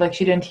confused, like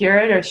she didn't hear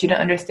it or she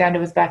didn't understand it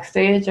was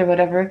backstage or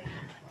whatever.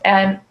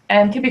 And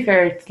to be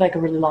fair, it's like a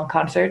really long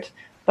concert, This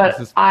but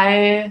is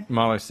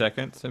Mahler's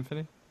Second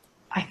Symphony?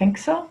 I think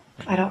so.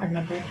 I don't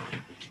remember.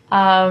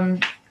 um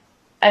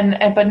and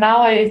but now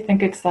I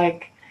think it's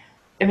like,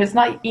 if it's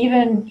not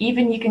even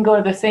you can go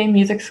to the same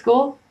music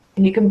school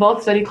and you can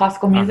both study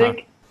classical Uh-huh.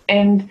 music,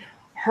 and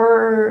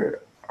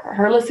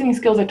her listening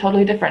skills are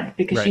totally different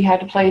because she Right. had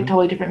to play Mm-hmm.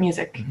 totally different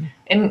music. Mm-hmm.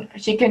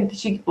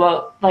 And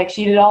well, like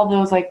she did all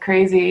those like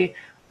crazy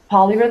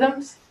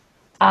polyrhythms,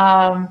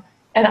 um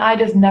and I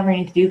just never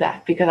need to do that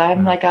because I'm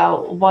Uh-huh. like a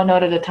one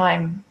note at a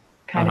time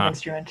kind of Uh-huh.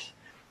 instrument.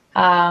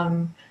 um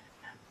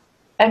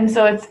and so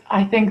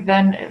I think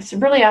then it's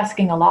really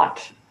asking a lot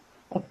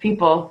of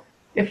people.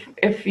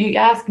 If you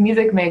ask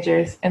music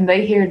majors and they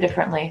hear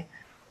differently,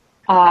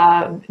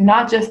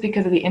 not just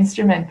because of the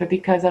instrument, but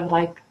because of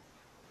like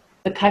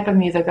the type of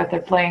music that they're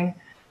playing,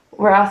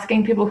 we're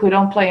asking people who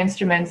don't play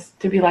instruments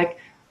to be like,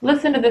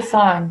 listen to this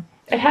song.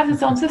 It has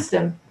its own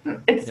system.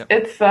 It's Yep.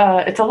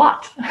 it's a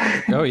lot.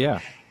 Oh yeah,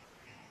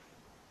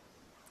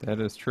 that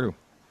is true.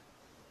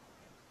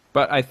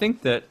 But I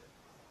think that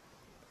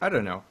I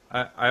don't know.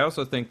 I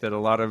also think that a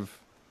lot of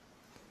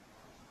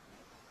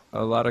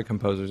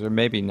composers, or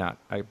maybe not.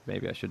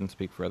 Maybe I shouldn't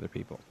speak for other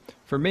people.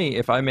 For me,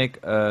 if I make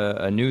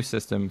a new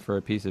system for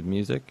a piece of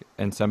music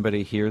and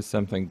somebody hears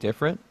something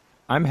different,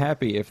 I'm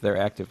happy if they're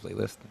actively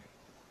listening.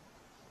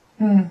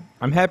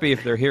 I'm happy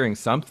if they're hearing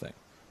something.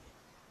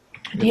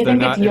 Do you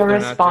think it's If your they're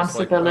not just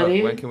like, oh, when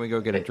responsibility? can we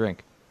go get a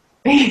drink?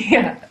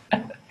 Yeah.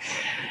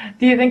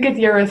 Do you think it's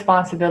your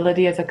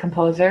responsibility as a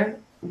composer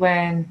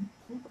when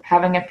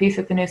having a piece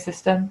of the new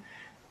system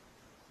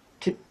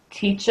to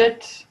teach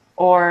it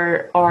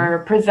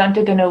or present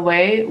it in a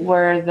way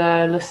where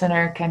the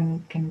listener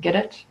can get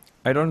it?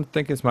 I don't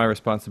think it's my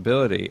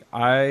responsibility.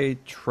 I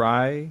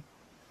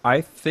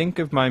think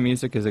of my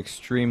music as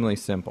extremely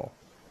simple.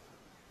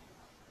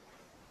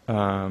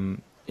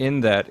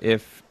 In that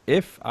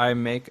if I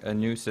make a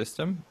new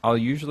system, I'll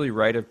usually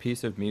write a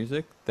piece of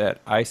music that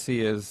I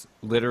see as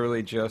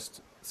literally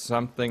just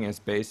something as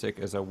basic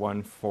as a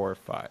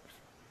 1-4-5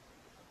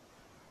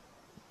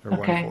 or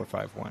Okay.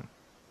 1-4-5-1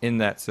 in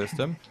that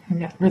system.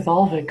 Yeah,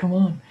 resolve it. Come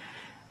on.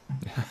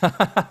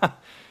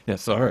 Yeah,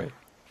 sorry.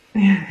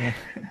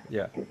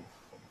 Yeah.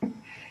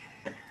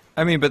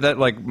 I mean, but that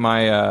like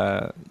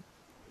I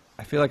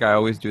feel like I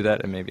always do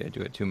that, and maybe I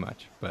do it too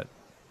much, but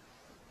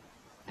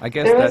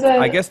There was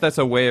I a guess that's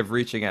a way of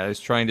reaching out. Is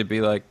trying to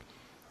be like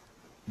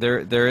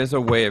there is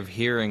a way of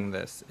hearing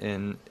this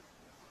in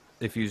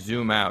if you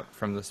zoom out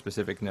from the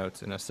specific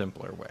notes in a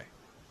simpler way.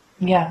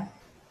 yeah.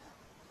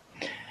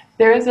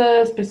 There is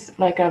a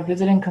like a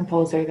visiting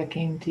composer that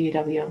came to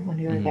UW when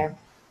we were Hmm. there.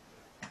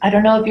 I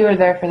don't know if you were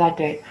there for that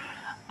day.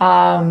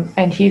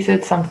 And he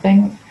said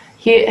something.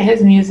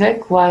 His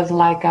music was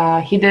like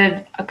he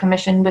did a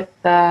commission with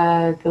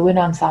the wind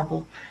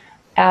ensemble,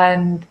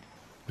 and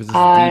Was this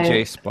DJ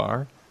I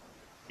Spar?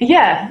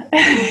 yeah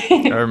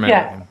I remember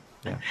yeah him.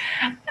 Yeah.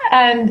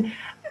 and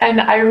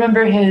I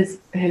remember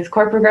his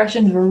chord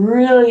progressions were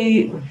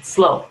really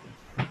slow,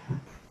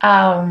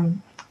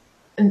 um,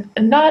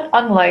 not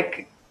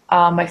unlike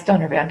my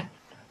stoner band.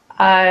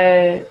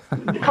 Uh,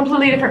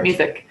 Completely different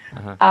music,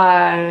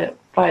 Uh-huh.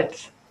 but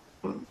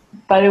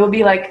it would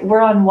be like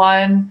we're on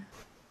one,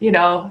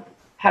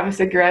 have a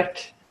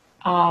cigarette,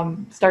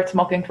 start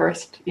smoking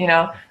first,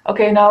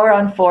 okay, now we're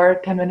on four,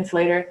 10 minutes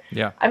later.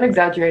 Yeah. I'm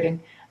exaggerating,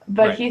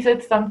 but Right. he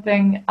said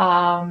something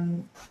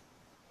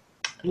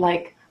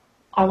like,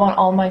 I want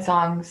all my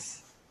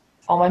songs,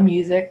 all my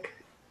music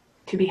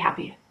to be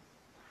happy.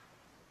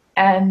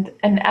 And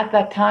at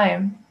that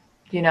time,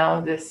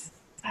 this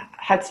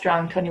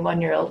headstrong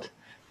 21-year-old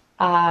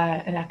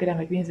in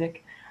academic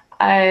music,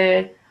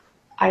 I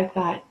I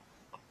thought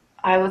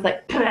I was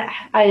like,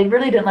 I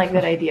really didn't like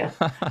that idea.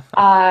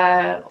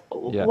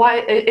 Yeah. Why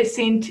it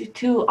seemed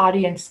too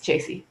audience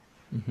chasey,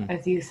 Hmm.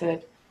 as you said,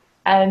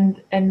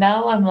 and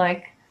now I'm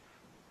like,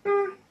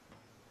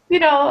 you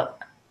know,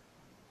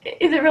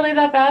 is it really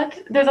that bad?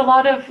 There's a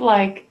lot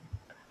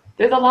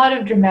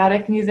of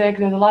dramatic music.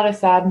 There's a lot of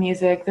sad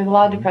music. There's a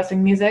lot of Hmm.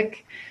 depressing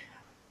music.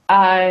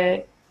 Uh,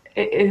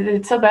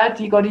 it's so bad.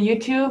 You go to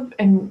YouTube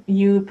and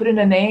you put in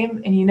a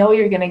name and you know what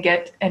you're gonna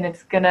get, and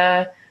it's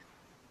gonna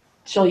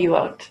chill you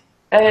out.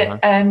 Uh-huh.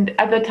 And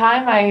at the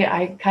time,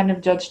 I kind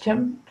of judged him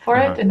for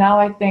Uh-huh. it, and now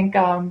I think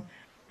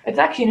it's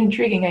actually an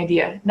intriguing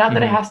idea. Not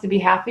that it Hmm. has to be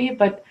happy,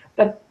 but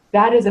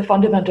that is a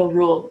fundamental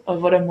rule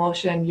of what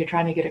emotion you're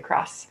trying to get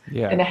across,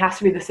 Yeah. and it has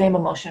to be the same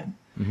emotion.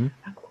 Hmm.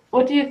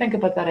 What do you think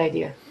about that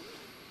idea?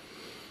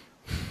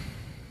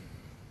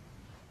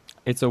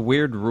 It's a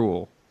weird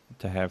rule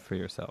to have for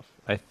yourself.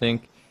 I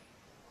think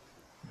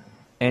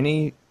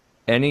any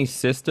any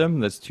system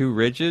that's too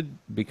rigid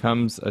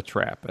becomes a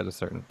trap at a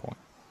certain point.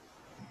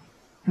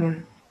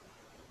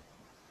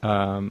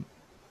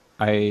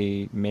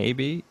 I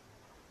maybe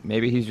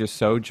he's just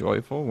so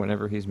joyful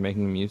whenever he's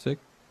making music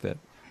that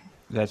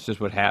that's just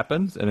what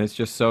happens and it's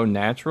just so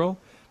natural.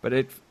 But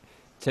it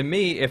to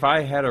me, if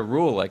I had a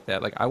rule like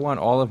that, like I want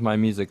all of my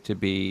music to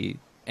be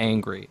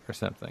angry or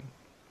something,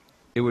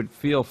 it would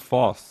feel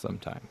false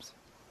sometimes.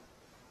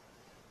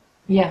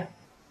 Yeah.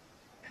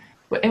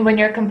 And when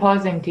you're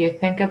composing, do you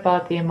think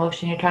about the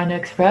emotion you're trying to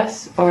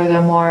express, or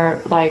the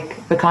more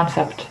like the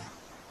concept?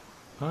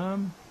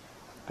 Um,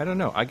 I don't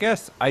know. I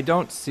guess I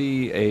don't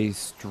see a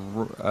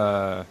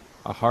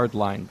hard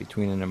line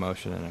between an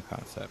emotion and a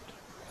concept,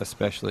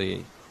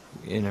 especially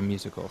in a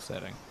musical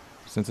setting,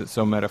 since it's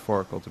so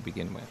metaphorical to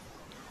begin with.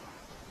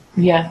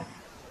 Yeah.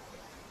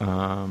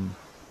 Um,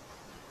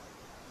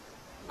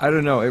 I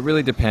don't know. It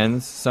really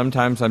depends.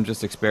 Sometimes I'm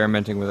just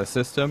experimenting with a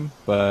system,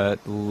 but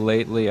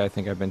lately I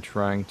think I've been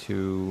trying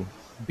to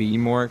be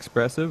more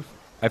expressive.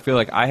 I feel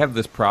like I have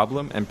this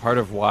problem, and part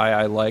of why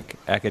I like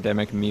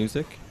academic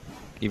music,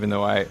 even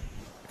though I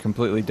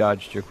completely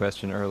dodged your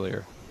question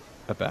earlier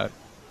about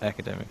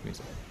academic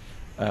music.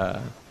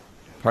 Uh,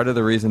 Part of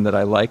the reason that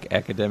I like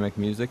academic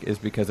music is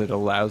because it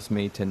allows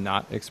me to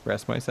not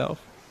express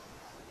myself.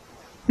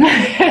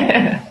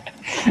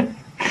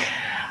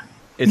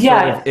 it's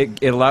sort Yeah, of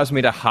it allows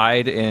me to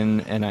hide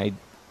in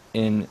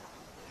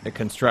a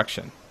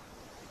construction.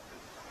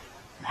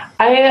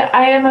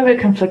 I am a bit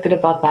conflicted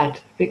about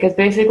that because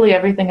basically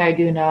everything I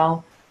do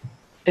now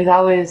is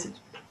always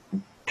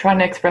trying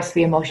to express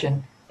the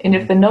emotion. And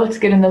if Hmm. the notes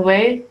get in the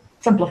way,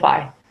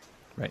 simplify.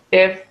 Right.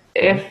 If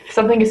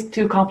something is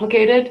too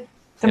complicated, Yep.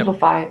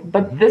 simplify.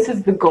 But Hmm. this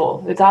is the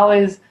goal. It's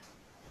always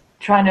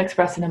trying to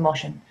express an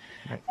emotion.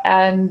 Right.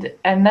 And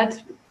that's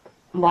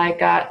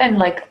like and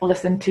like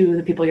listen to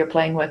the people you're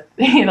playing with,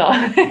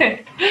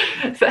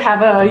 so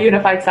have a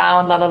unified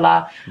sound, la la la.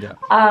 Yeah.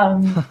 Um,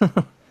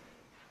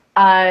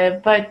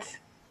 but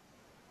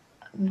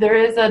there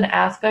is an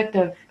aspect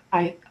of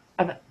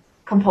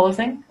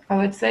composing, I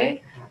would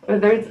say,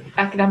 whether it's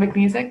academic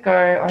music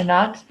or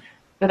not,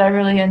 that I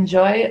really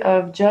enjoy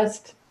of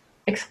just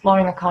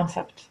exploring a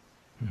concept.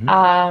 Hmm.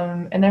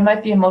 And there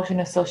might be emotion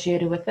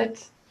associated with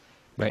it.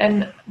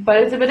 Right. But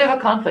it's a bit of a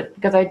conflict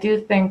because I do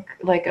think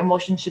like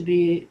emotion should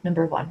be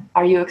number one.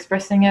 Are you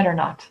expressing it or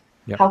not?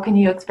 Yep. How can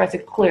you express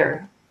it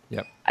clear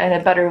Yep. in a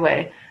better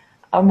way,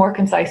 more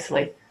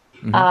concisely?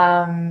 Hmm.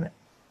 Um,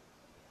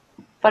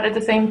 but at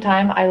the same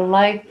time, I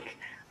like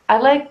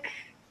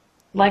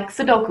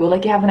Sudoku.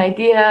 Like you have an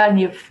idea and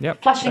you're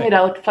Yep. fleshing Right. it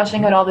out,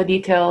 fleshing Hmm. out all the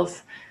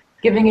details,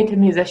 giving it to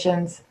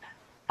musicians.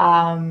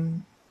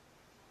 Um,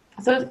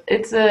 so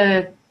it's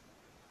a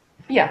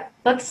yeah.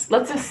 Let's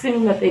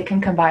assume that they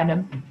can combine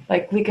them.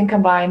 Like we can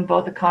combine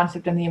both the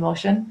concept and the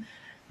emotion,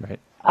 Right.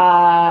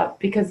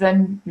 because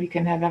then we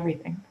can have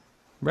everything.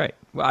 Right.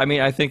 Well, I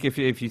mean, I think if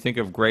you think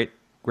of great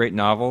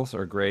novels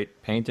or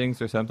great paintings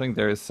or something,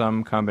 there is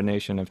some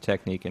combination of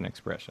technique and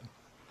expression.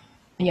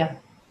 Yeah.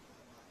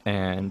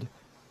 And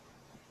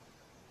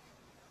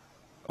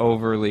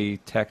overly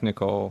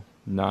technical,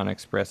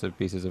 non-expressive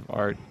pieces of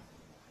art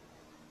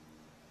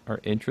are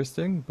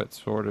interesting, but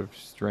sort of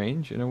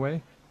strange in a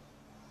way,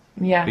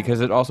 Yeah.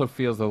 because it also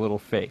feels a little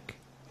fake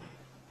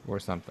or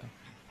something.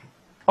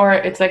 Or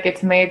it's like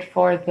it's made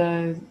for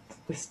the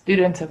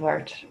students of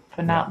art,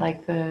 but Yeah. not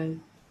like the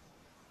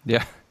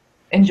Yeah.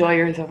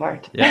 enjoyers of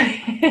art.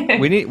 Yeah.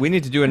 We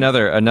need to do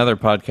another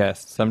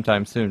podcast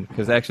sometime soon,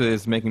 because actually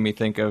it's making me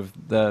think of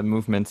the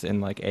movements in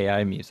like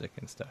AI music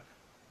and stuff,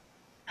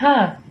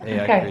 Huh.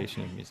 AI Okay.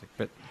 creation of music.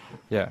 But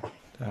yeah,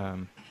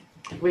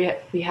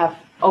 We have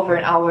over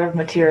an hour of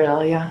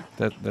material. Yeah.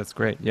 that's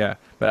great. Yeah,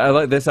 but I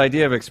like this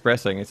idea of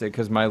expressing. It's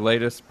because my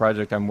latest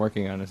project I'm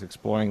working on is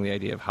exploring the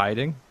idea of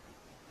hiding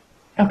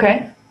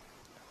Okay.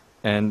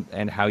 and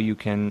how you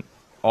can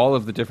all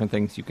of the different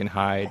things you can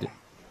hide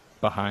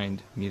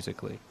behind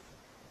musically.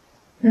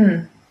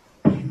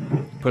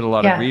 Put a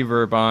lot of Yeah.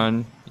 reverb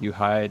on. You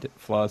hide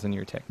flaws in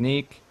your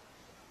technique.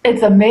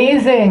 It's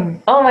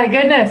amazing. Oh my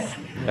goodness.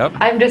 Yep,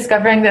 I'm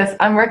discovering this.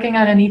 I'm working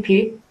on an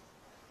EP.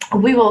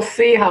 We will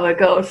see how it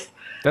goes.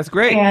 that's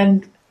great.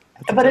 And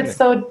That's but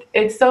exciting.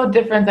 it's so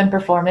different than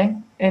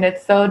performing and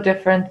it's so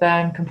different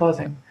than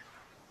composing.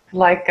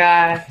 Like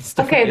It's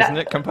different, okay, isn't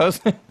it?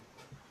 Composing.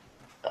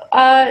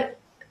 uh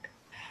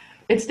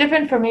it's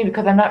different for me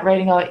because I'm not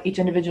writing out each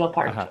individual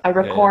part. Uh-huh. I Yeah,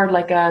 yeah. record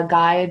like a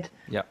guide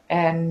Yep.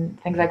 and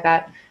things like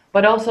that.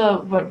 But also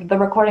the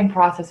recording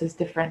process is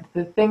different.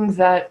 The things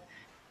that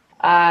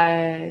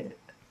uh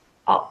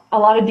a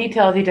lot of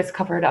details you just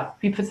cover it up.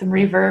 You put some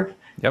reverb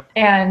Yep.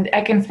 and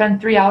I can spend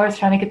 3 hours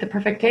trying to get the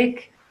perfect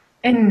take.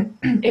 And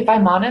if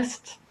I'm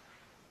honest,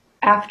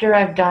 after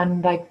I've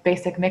done like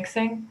basic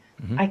mixing,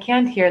 Hmm. I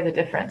can't hear the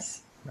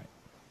difference. Right.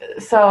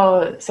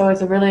 So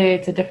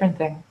it's a different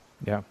thing.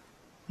 Yeah.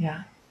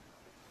 Yeah.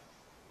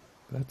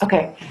 That's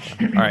Okay.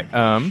 all right.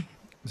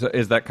 So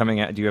is that coming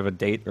out? Do you have a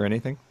date or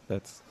anything?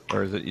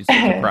 Or is it just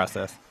a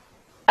process?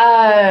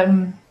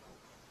 Um,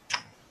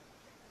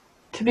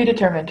 to be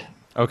determined.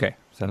 Okay,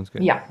 sounds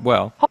good. Yeah.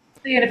 Well,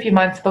 Hopefully in a few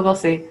months, but we'll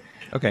see.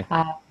 okay.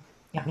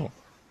 Yeah. Cool.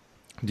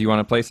 Do you want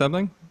to play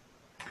something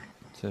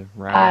to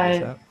round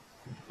this Uh, out?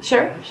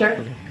 sure.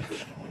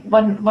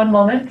 One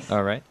moment.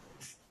 All right.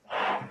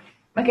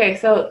 Okay,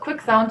 so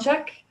quick sound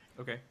check.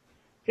 Okay.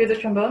 Here's a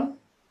trombone.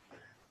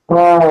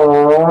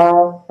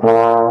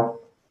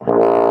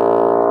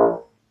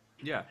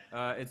 Yeah,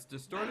 it's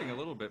distorting a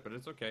little bit, but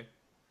it's okay.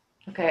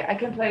 Okay, I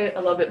can play it a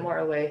little bit more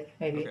away,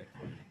 maybe. Okay.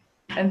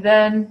 And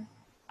then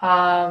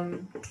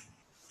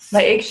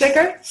my egg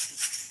shaker,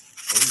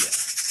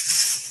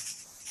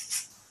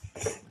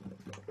 Oh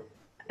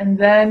and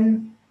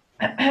then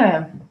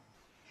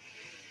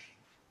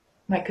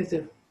my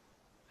kazoo.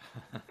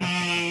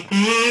 yeah.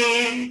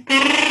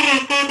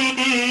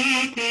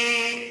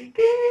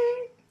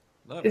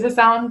 Love Is it. the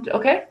sound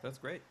okay? That's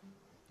great.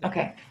 Yeah,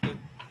 Okay. good.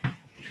 All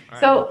right.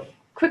 So,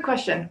 quick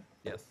question.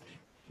 Yes.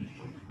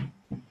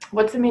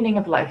 What's the meaning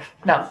of life?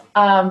 No.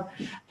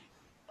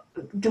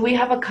 Do we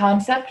have a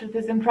concept with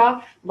this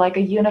improv, like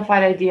a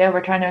unified idea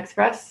we're trying to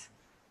express?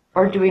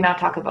 Or do we not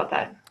talk about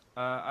that?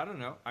 I don't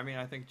know. I mean,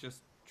 I think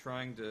just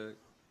trying to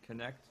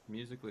connect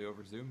musically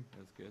over Zoom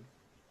is good.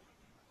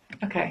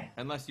 Okay.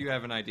 Unless you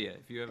have an idea.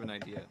 If you have an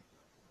idea.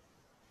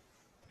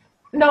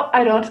 No,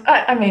 I don't.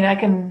 I mean, I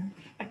can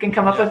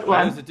come up with That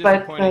one. was a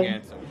disappointing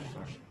answer.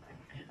 Sorry.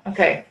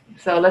 Okay.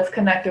 So let's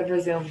connect over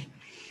Zoom.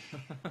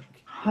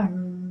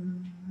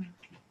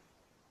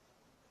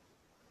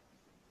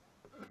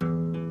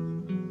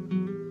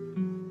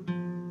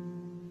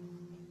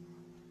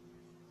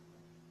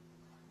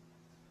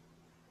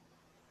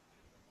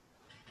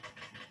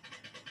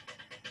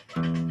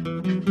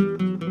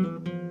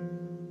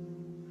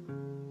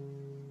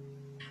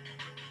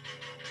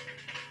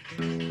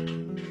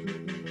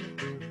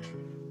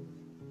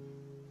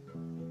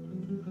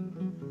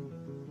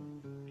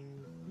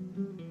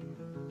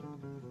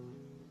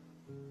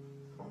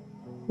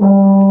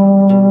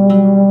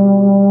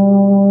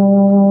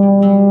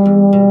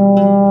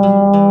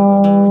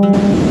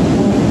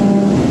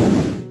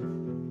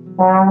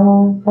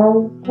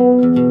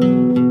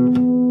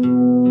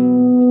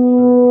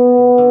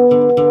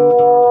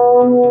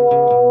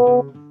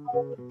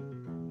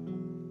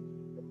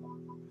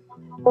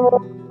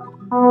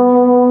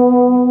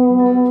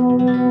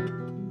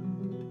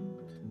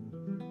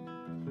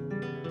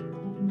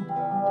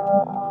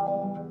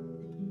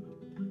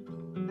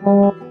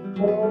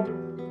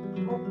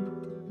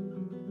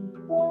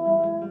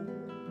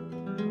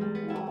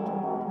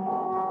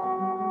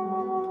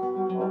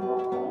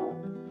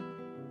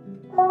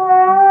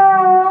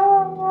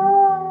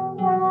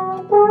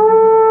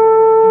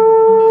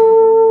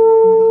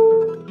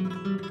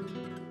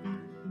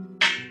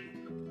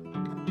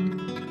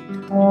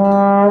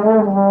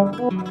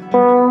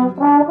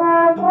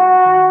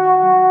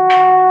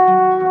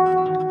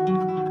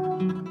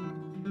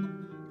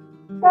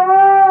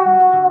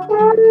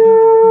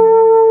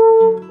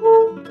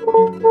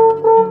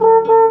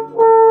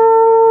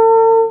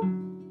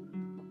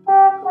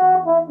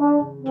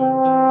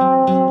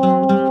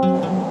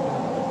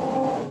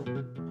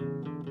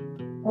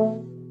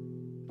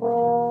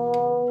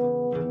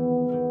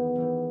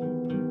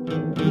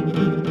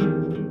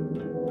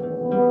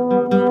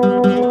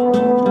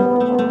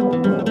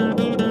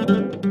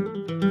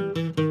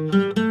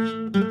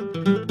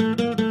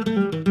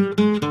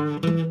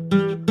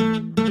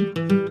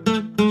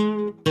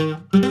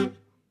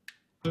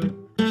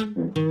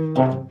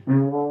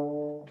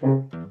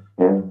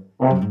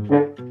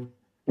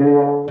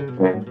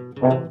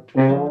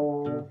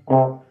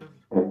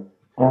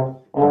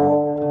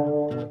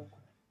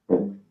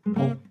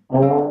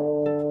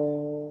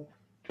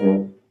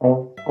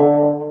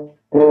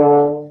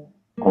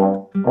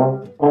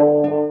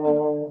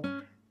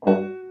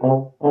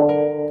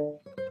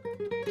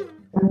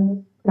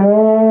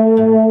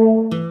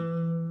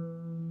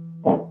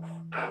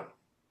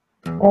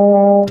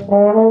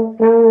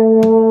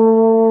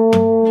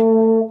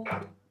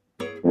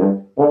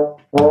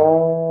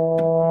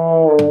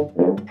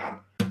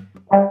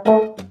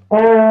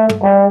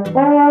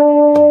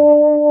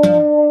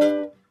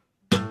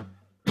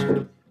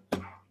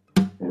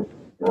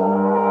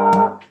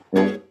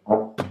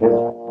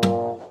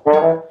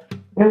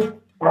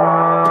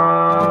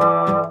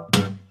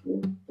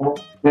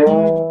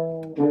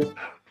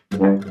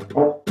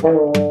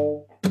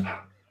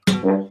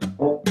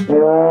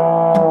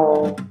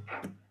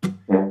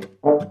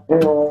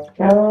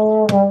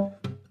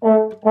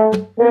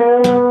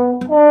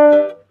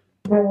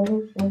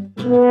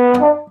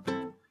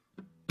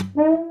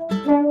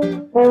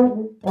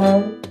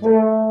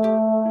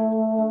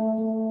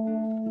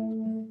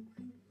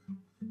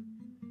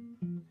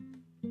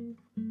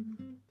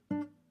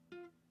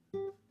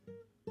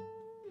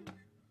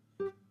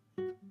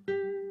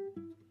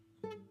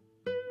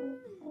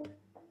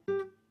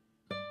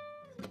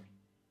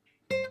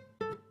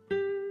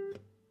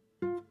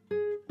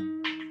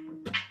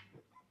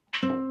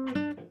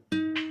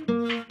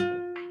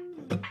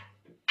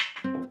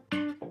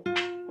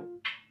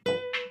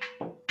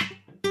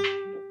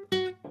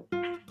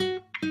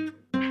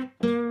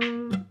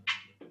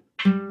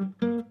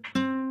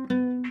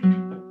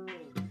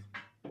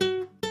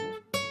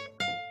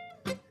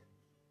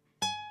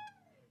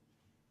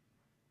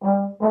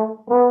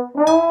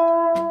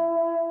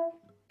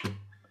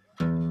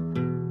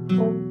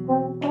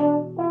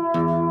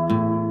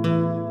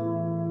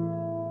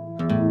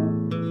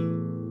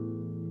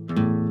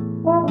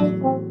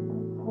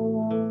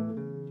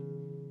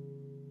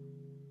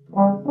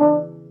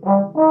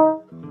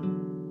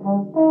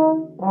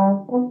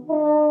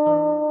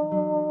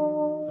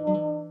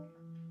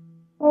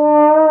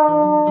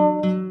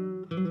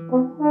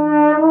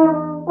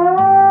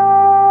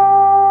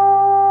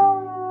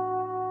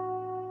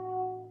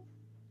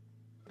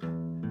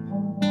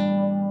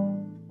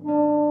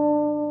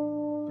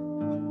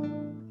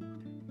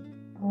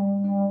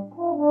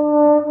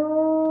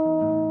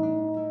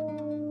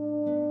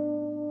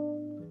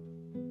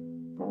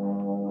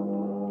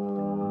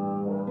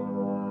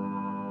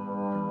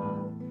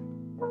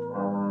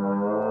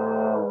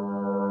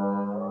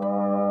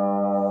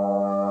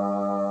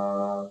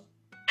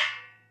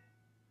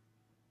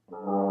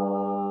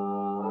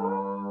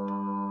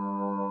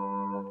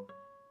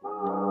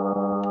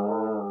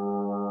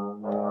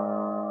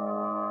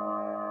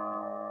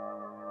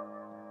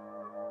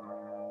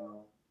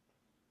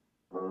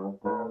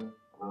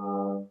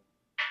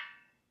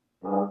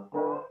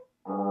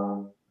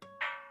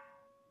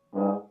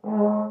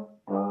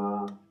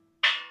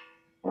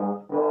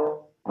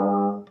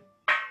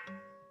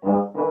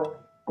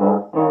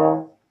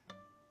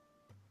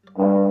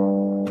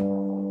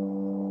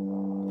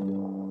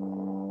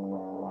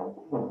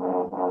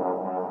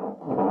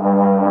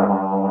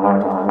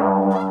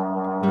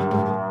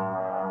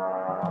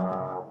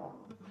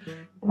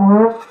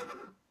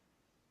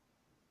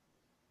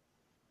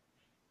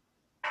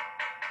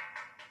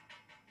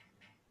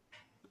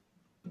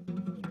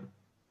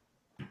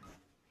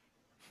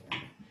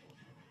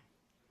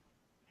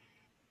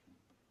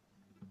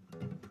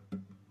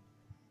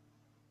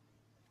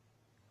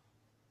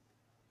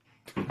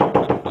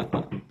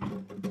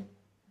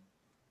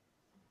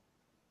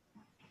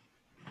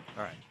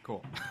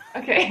 Cool.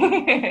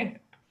 Okay.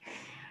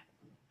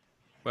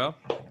 Well,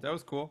 that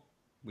was cool.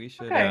 We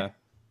should Okay.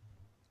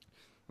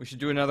 we should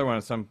do another one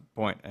at some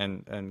point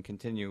and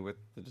continue with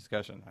the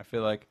discussion. I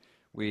feel like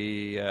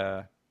we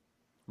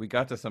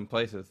got to some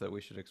places that we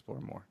should explore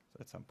more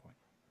at some point.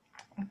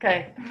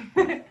 Okay.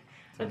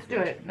 Let's do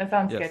it. That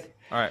sounds Yes. good.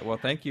 All right. Well,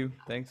 thank you.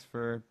 Thanks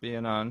for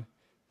being on.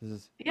 This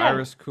is Yeah.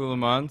 Iris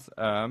Kulamans.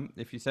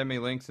 If you send me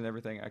links and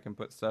everything, I can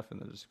put stuff in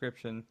the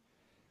description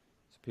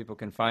so people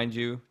can find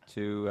you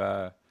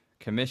to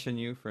commission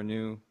you for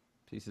new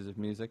pieces of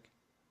music.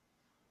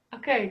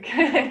 Okay.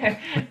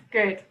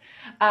 Great.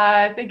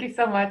 Thank you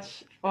so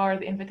much for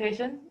the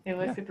invitation. It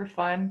was Yeah. super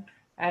fun,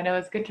 and it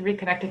was good to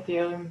reconnect with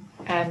you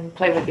and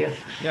play with you.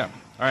 Yeah.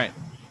 All right.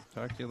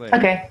 Talk to you later.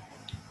 Okay.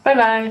 Bye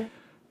bye.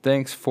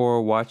 Thanks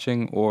for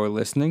watching or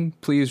listening.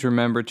 Please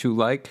remember to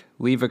like,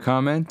 leave a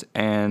comment,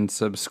 and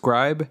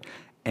subscribe.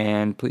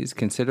 And please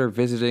consider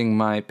visiting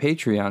my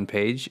Patreon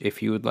page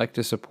if you would like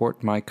to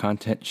support my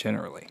content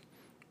generally.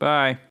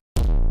 Bye.